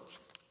world,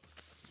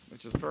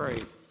 which is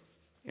very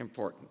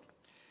important.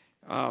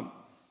 And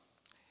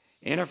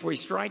if we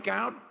strike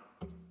out,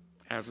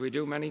 as we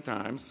do many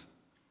times,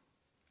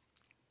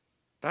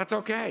 that's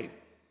okay.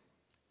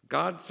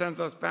 God sends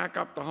us back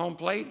up the home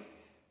plate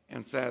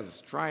and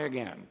says, try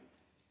again,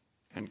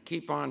 and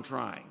keep on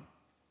trying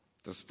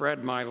to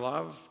spread my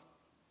love,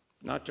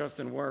 not just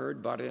in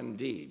word, but in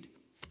deed.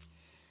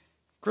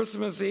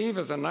 Christmas Eve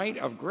is a night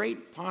of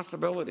great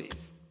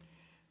possibilities.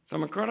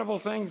 Some incredible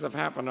things have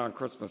happened on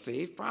Christmas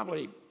Eve,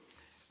 probably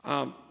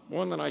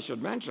one that I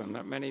should mention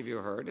that many of you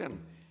heard, and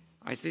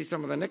I see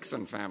some of the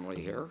Nixon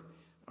family here.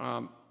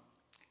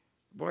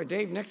 Boy,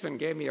 Dave Nixon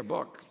gave me a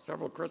book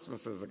several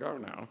Christmases ago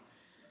now,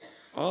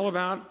 all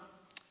about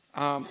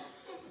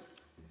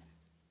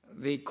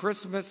the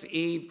Christmas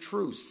Eve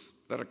truce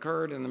that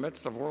occurred in the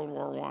midst of World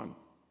War I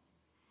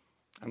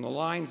and the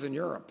lines in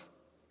Europe.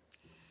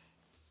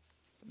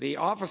 The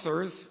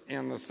officers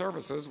in the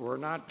services were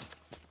not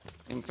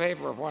in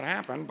favor of what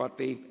happened, but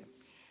the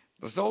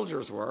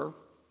soldiers were,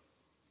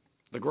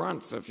 the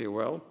grunts, if you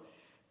will,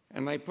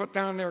 and they put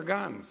down their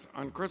guns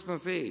on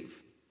Christmas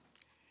Eve,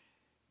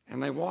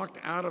 and they walked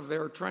out of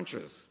their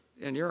trenches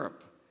in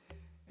Europe.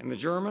 And the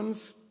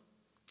Germans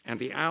and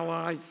the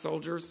Allied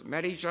soldiers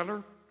met each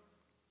other,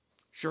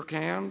 shook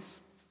hands,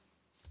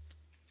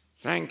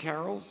 sang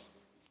carols,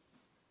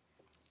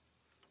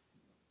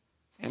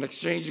 and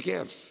exchanged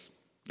gifts.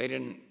 They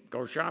didn't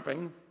go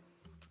shopping,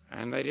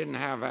 and they didn't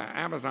have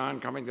Amazon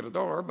coming to the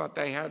door, but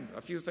they had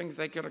a few things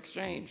they could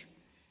exchange.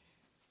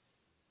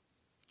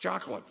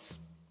 Chocolates,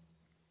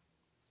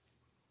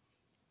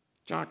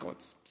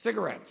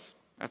 cigarettes.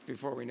 That's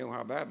before we knew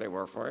how bad they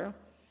were for you.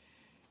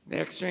 They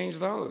exchanged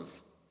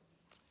those.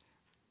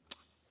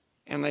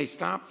 And they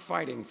stopped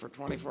fighting for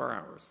 24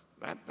 hours.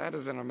 That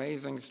is an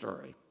amazing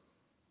story.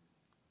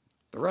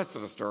 The rest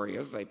of the story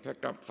is they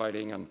picked up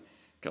fighting and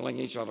killing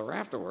each other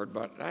afterward,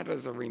 but that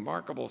is a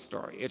remarkable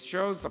story. It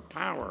shows the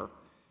power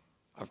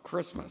of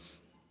Christmas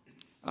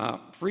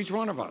for each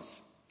one of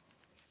us.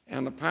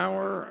 And the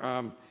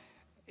power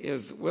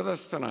is with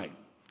us tonight.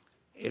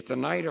 It's a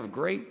night of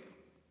great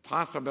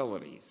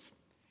possibilities.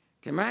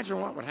 Can you imagine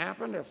what would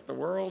happen if the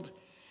world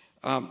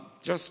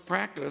just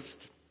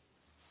practiced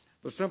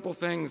the simple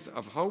things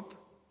of hope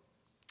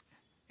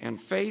and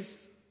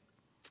faith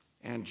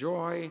and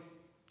joy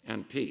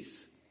and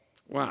peace?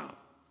 Wow.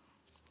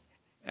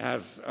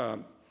 As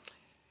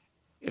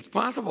it's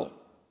possible,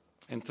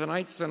 and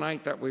tonight's the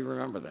night that we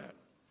remember that.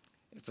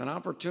 It's an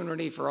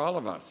opportunity for all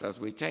of us as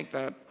we take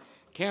that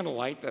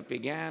candlelight that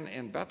began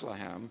in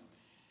Bethlehem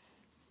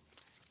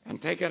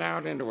and take it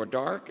out into a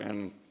dark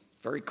and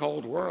very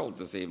cold world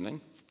this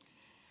evening,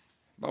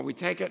 but we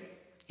take it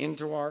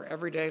into our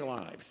everyday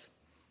lives.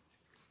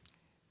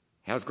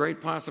 has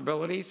great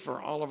possibilities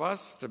for all of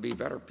us to be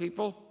better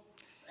people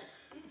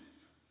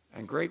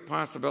and great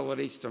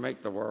possibilities to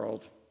make the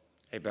world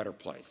a better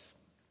place.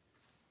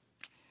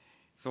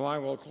 So I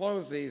will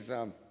close these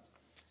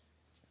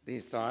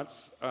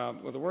thoughts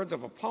with the words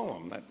of a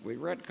poem that we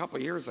read a couple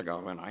years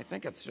ago, and I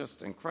think it's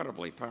just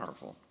incredibly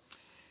powerful.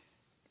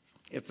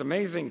 It's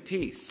Amazing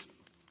Peace,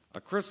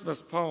 a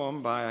Christmas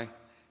poem by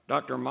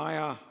Dr.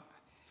 Maya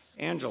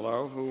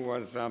Angelou, who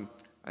was,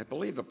 I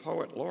believe, the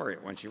poet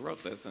laureate when she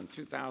wrote this in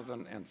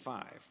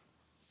 2005.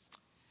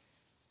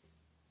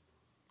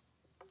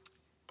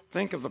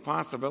 Think of the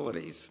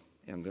possibilities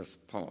in this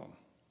poem.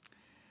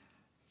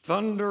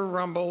 Thunder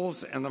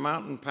rumbles and the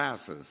mountain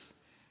passes,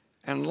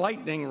 and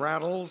lightning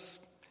rattles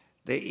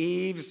the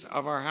eaves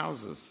of our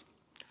houses.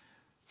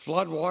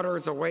 Flood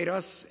waters await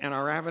us in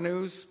our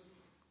avenues.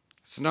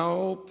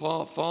 Snow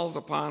falls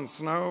upon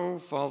snow,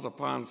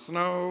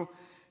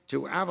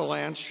 to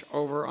avalanche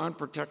over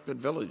unprotected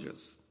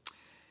villages.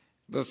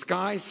 The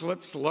sky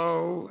slips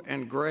low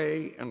and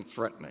gray and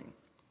threatening.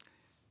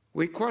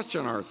 We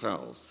question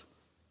ourselves.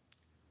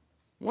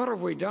 What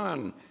have we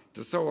done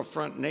to so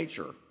affront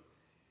nature?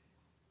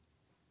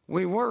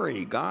 We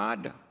worry,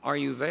 God, are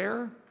you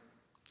there?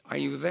 Are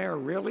you there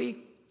really?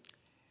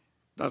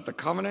 Does the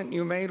covenant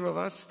you made with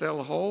us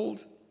still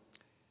hold?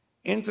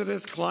 Into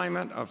this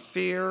climate of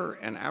fear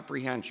and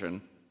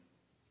apprehension,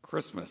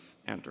 Christmas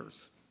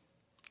enters.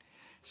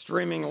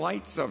 Streaming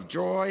lights of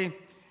joy,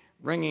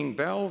 ringing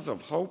bells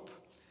of hope,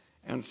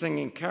 and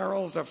singing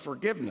carols of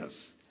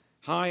forgiveness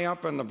high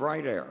up in the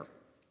bright air.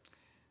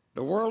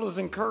 The world is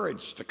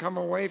encouraged to come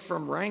away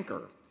from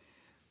rancor,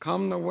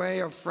 come the way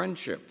of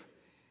friendship.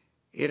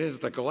 It is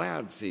the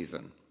glad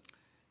season.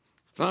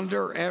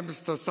 Thunder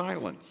ebbs to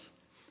silence,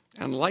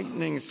 and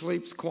lightning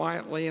sleeps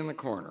quietly in the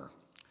corner.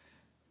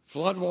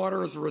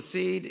 Floodwaters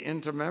recede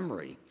into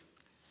memory.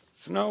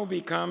 Snow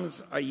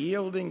becomes a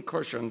yielding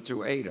cushion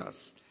to aid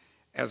us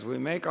as we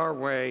make our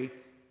way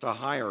to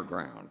higher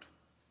ground.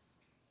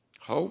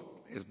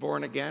 Hope is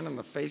born again in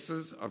the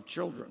faces of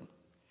children.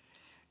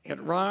 It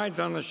rides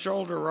on the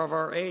shoulder of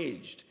our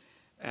aged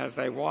as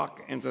they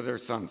walk into their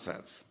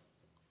sunsets.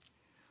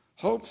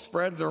 Hope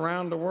spreads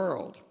around the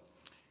world,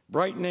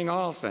 brightening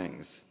all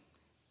things,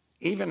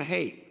 even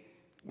hate,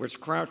 which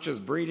crouches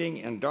breeding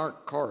in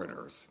dark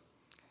corridors.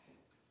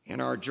 In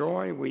our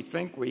joy, we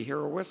think we hear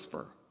a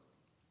whisper.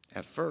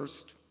 At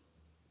first,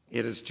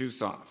 it is too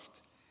soft.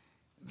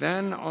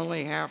 Then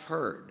only half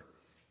heard.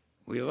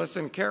 We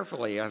listen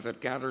carefully as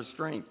it gathers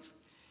strength.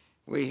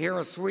 We hear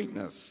a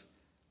sweetness.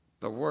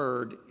 The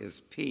word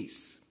is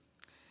peace.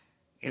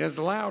 It is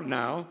loud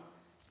now.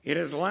 It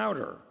is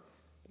louder,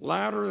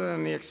 louder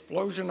than the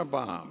explosion of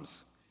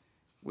bombs.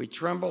 We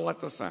tremble at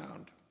the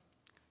sound.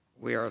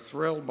 We are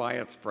thrilled by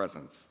its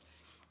presence.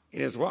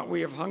 It is what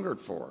we have hungered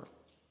for,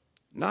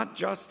 not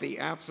just the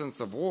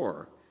absence of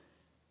war,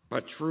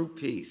 but true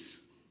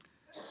peace,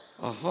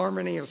 a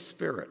harmony of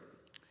spirit,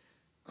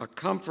 a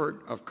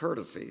comfort of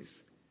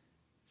courtesies,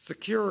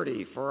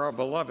 security for our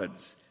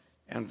beloveds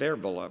and their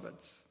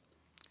beloveds.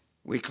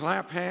 We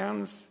clap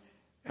hands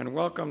and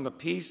welcome the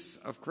peace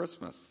of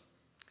Christmas.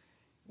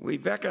 We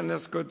beckon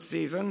this good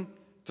season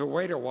to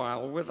wait a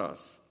while with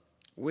us.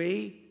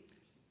 We,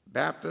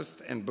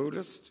 Baptist and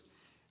Buddhist,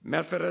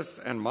 Methodist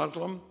and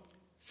Muslim,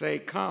 say,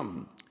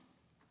 come,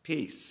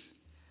 peace.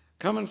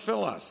 Come and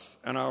fill us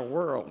and our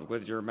world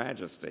with your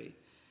majesty.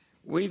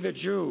 We, the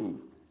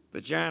Jew,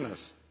 the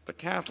Janus, the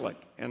Catholic,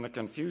 and the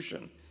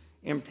Confucian,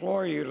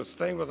 implore you to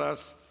stay with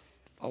us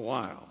a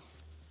while.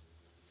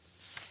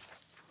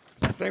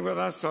 Stay with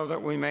us so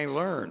that we may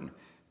learn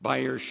by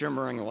your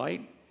shimmering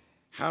light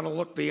how to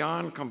look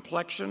beyond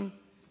complexion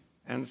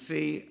and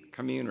see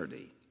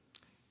community.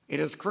 It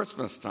is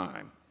Christmas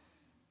time,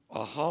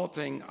 a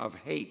halting of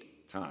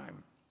hate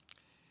time.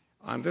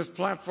 On this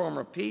platform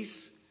of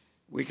peace,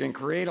 we can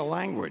create a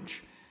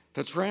language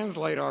to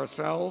translate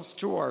ourselves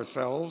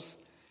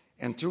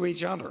and to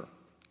each other.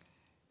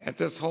 At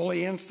this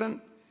holy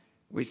instant,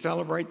 we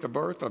celebrate the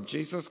birth of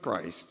Jesus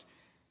Christ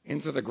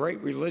into the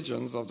great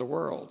religions of the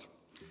world.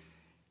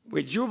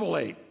 We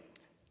jubilate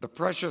the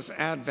precious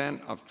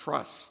advent of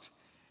trust.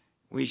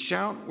 We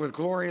shout with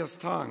glorious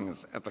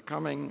tongues at the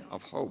coming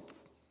of hope.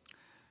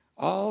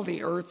 All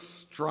the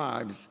earth's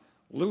tribes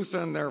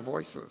loosen their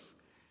voices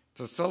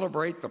to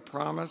celebrate the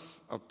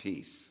promise of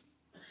peace.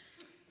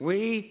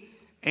 We,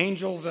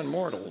 angels and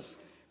mortals,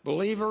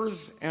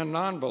 believers and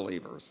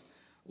non-believers,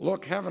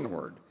 look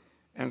heavenward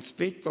and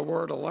speak the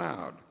word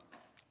aloud.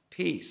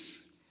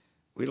 Peace.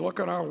 We look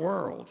at our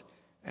world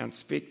and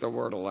speak the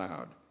word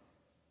aloud.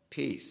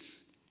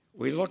 Peace.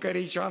 We look at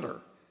each other,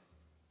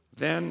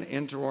 then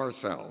into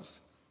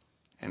ourselves,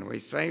 and we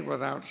say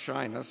without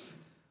shyness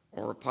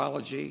or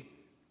apology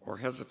or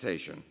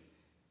hesitation,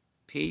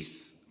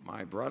 peace,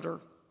 my brother,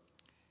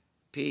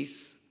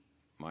 peace,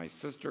 my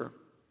sister,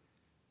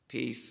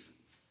 peace,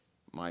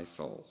 my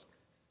soul.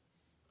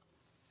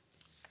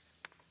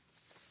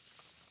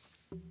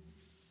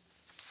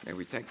 May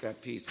we take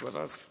that peace with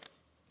us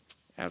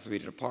as we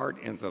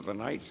depart into the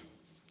night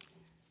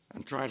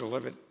and try to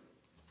live it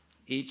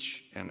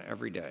each and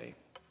every day,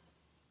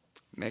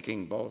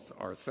 making both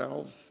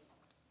ourselves,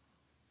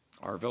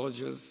 our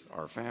villages,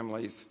 our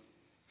families,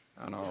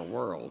 and our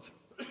world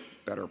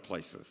better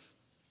places.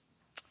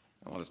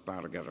 And let us bow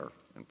together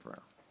in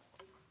prayer.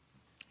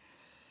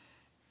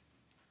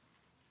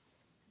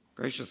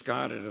 Gracious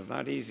God, it is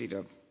not easy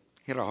to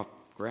hit a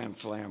grand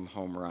slam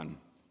home run.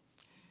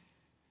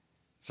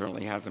 It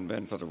certainly hasn't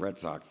been for the Red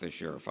Sox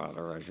this year,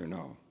 Father, as you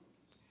know.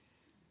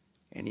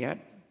 And yet,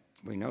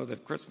 we know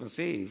that Christmas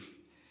Eve,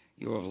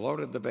 you have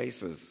loaded the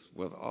bases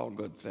with all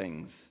good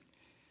things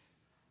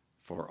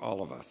for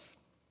all of us.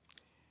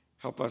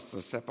 Help us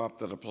to step up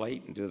to the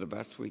plate and do the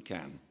best we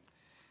can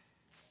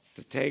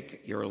to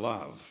take your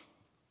love,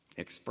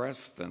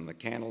 expressed in the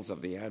candles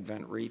of the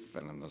Advent wreath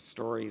and in the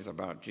stories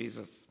about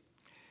Jesus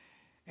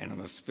and in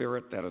the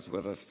spirit that is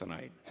with us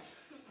tonight,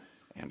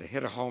 and to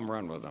hit a home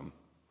run with them,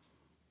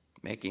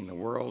 making the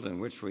world in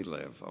which we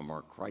live a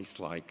more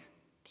Christ-like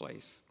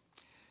place.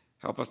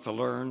 Help us to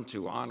learn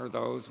to honor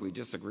those we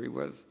disagree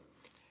with.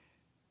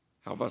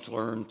 Help us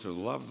learn to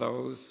love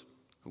those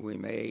who we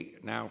may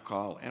now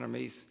call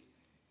enemies.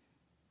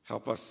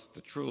 Help us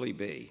to truly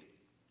be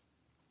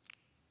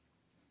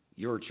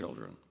your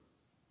children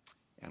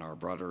and our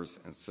brothers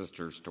and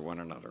sisters to one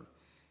another,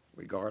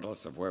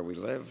 regardless of where we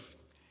live,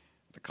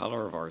 the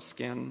color of our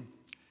skin,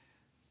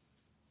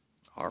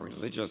 our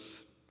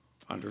religious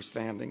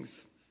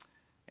understandings,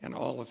 and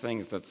all the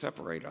things that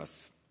separate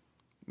us.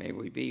 May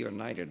we be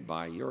united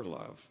by your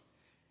love,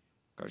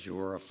 because you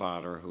are a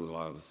Father who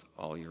loves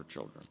all your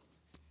children.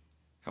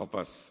 Help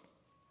us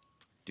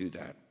do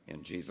that.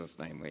 In Jesus'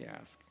 name we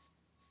ask.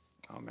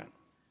 Amen.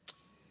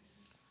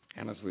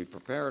 And as we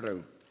prepare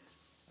to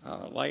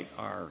light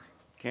our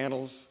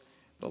candles,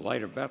 the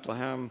light of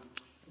Bethlehem,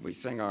 we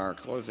sing our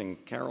closing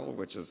carol,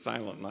 which is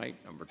Silent Night,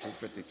 number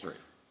 253.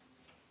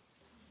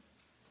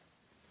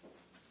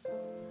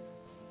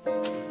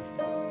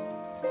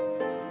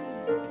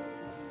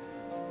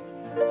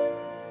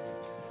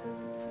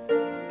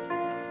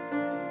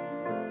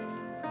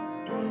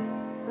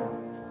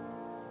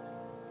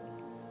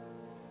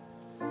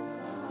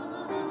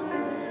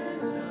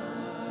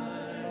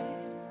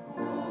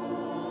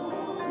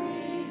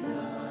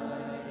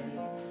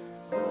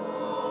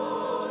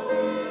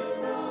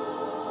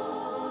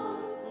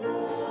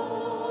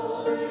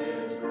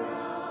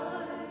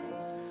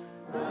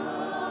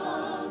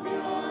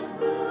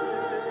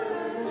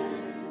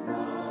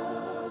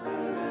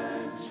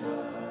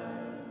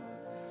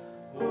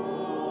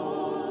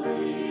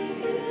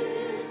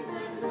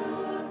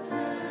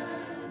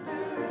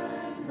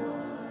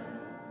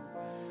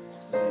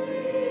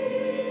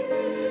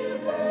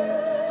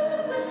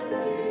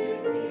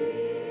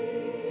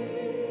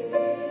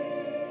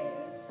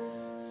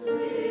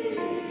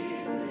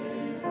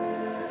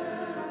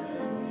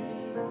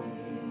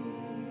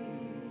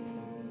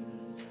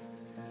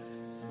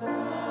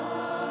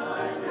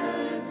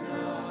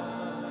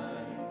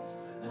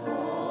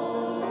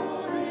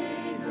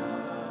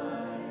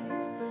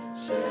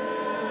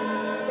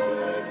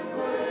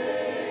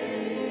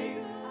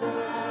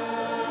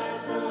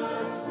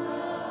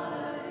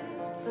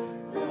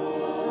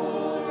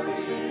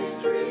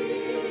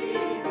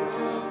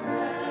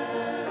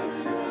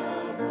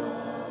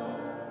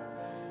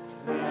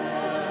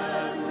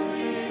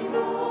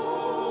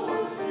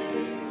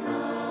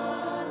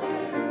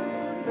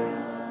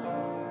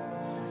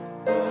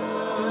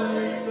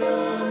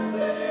 Christ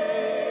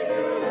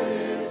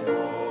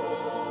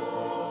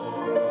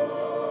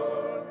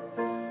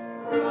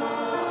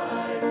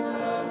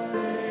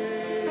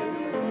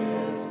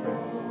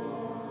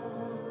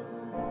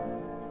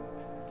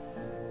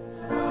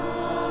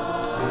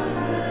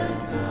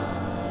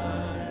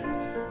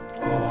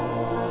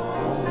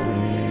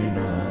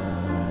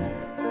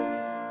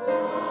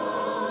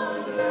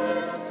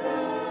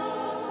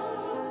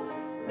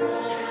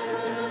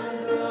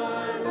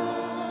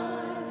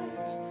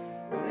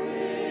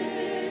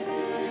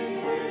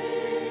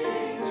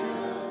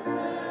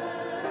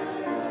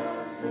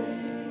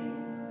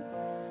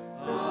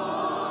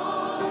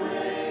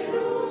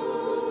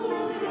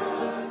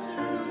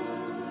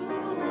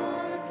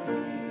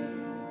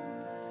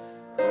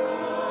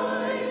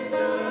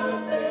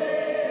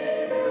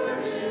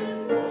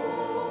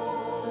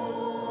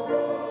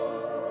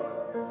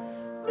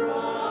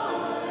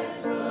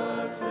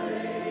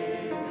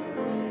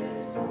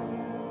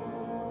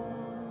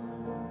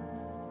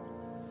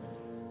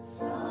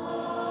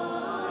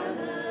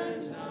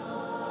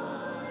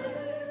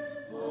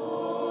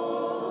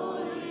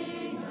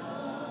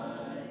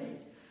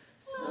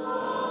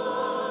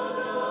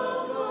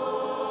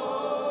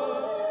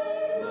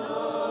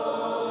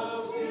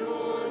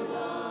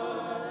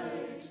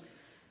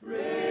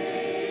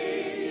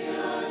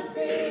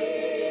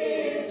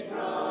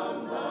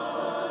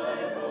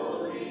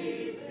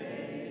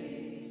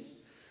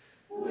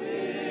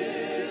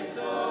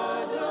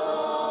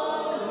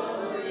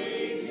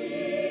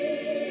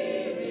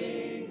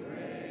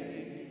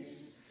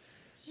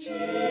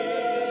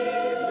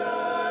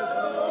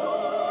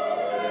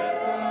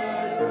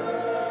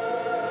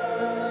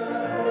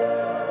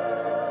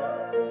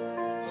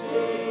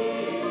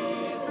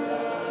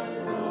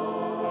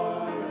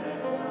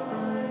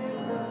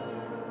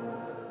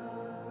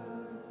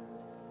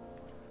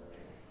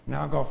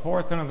Now go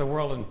forth into the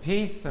world in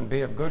peace and be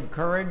of good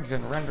courage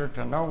and render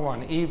to no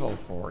one evil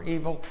for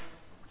evil.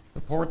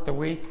 Support the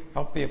weak,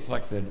 help the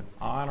afflicted,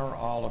 honor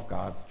all of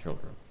God's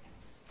children.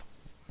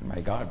 And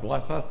may God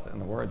bless us in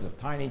the words of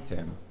Tiny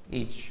Tim,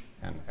 each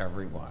and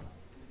every one.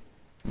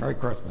 Merry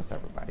Christmas,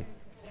 everybody.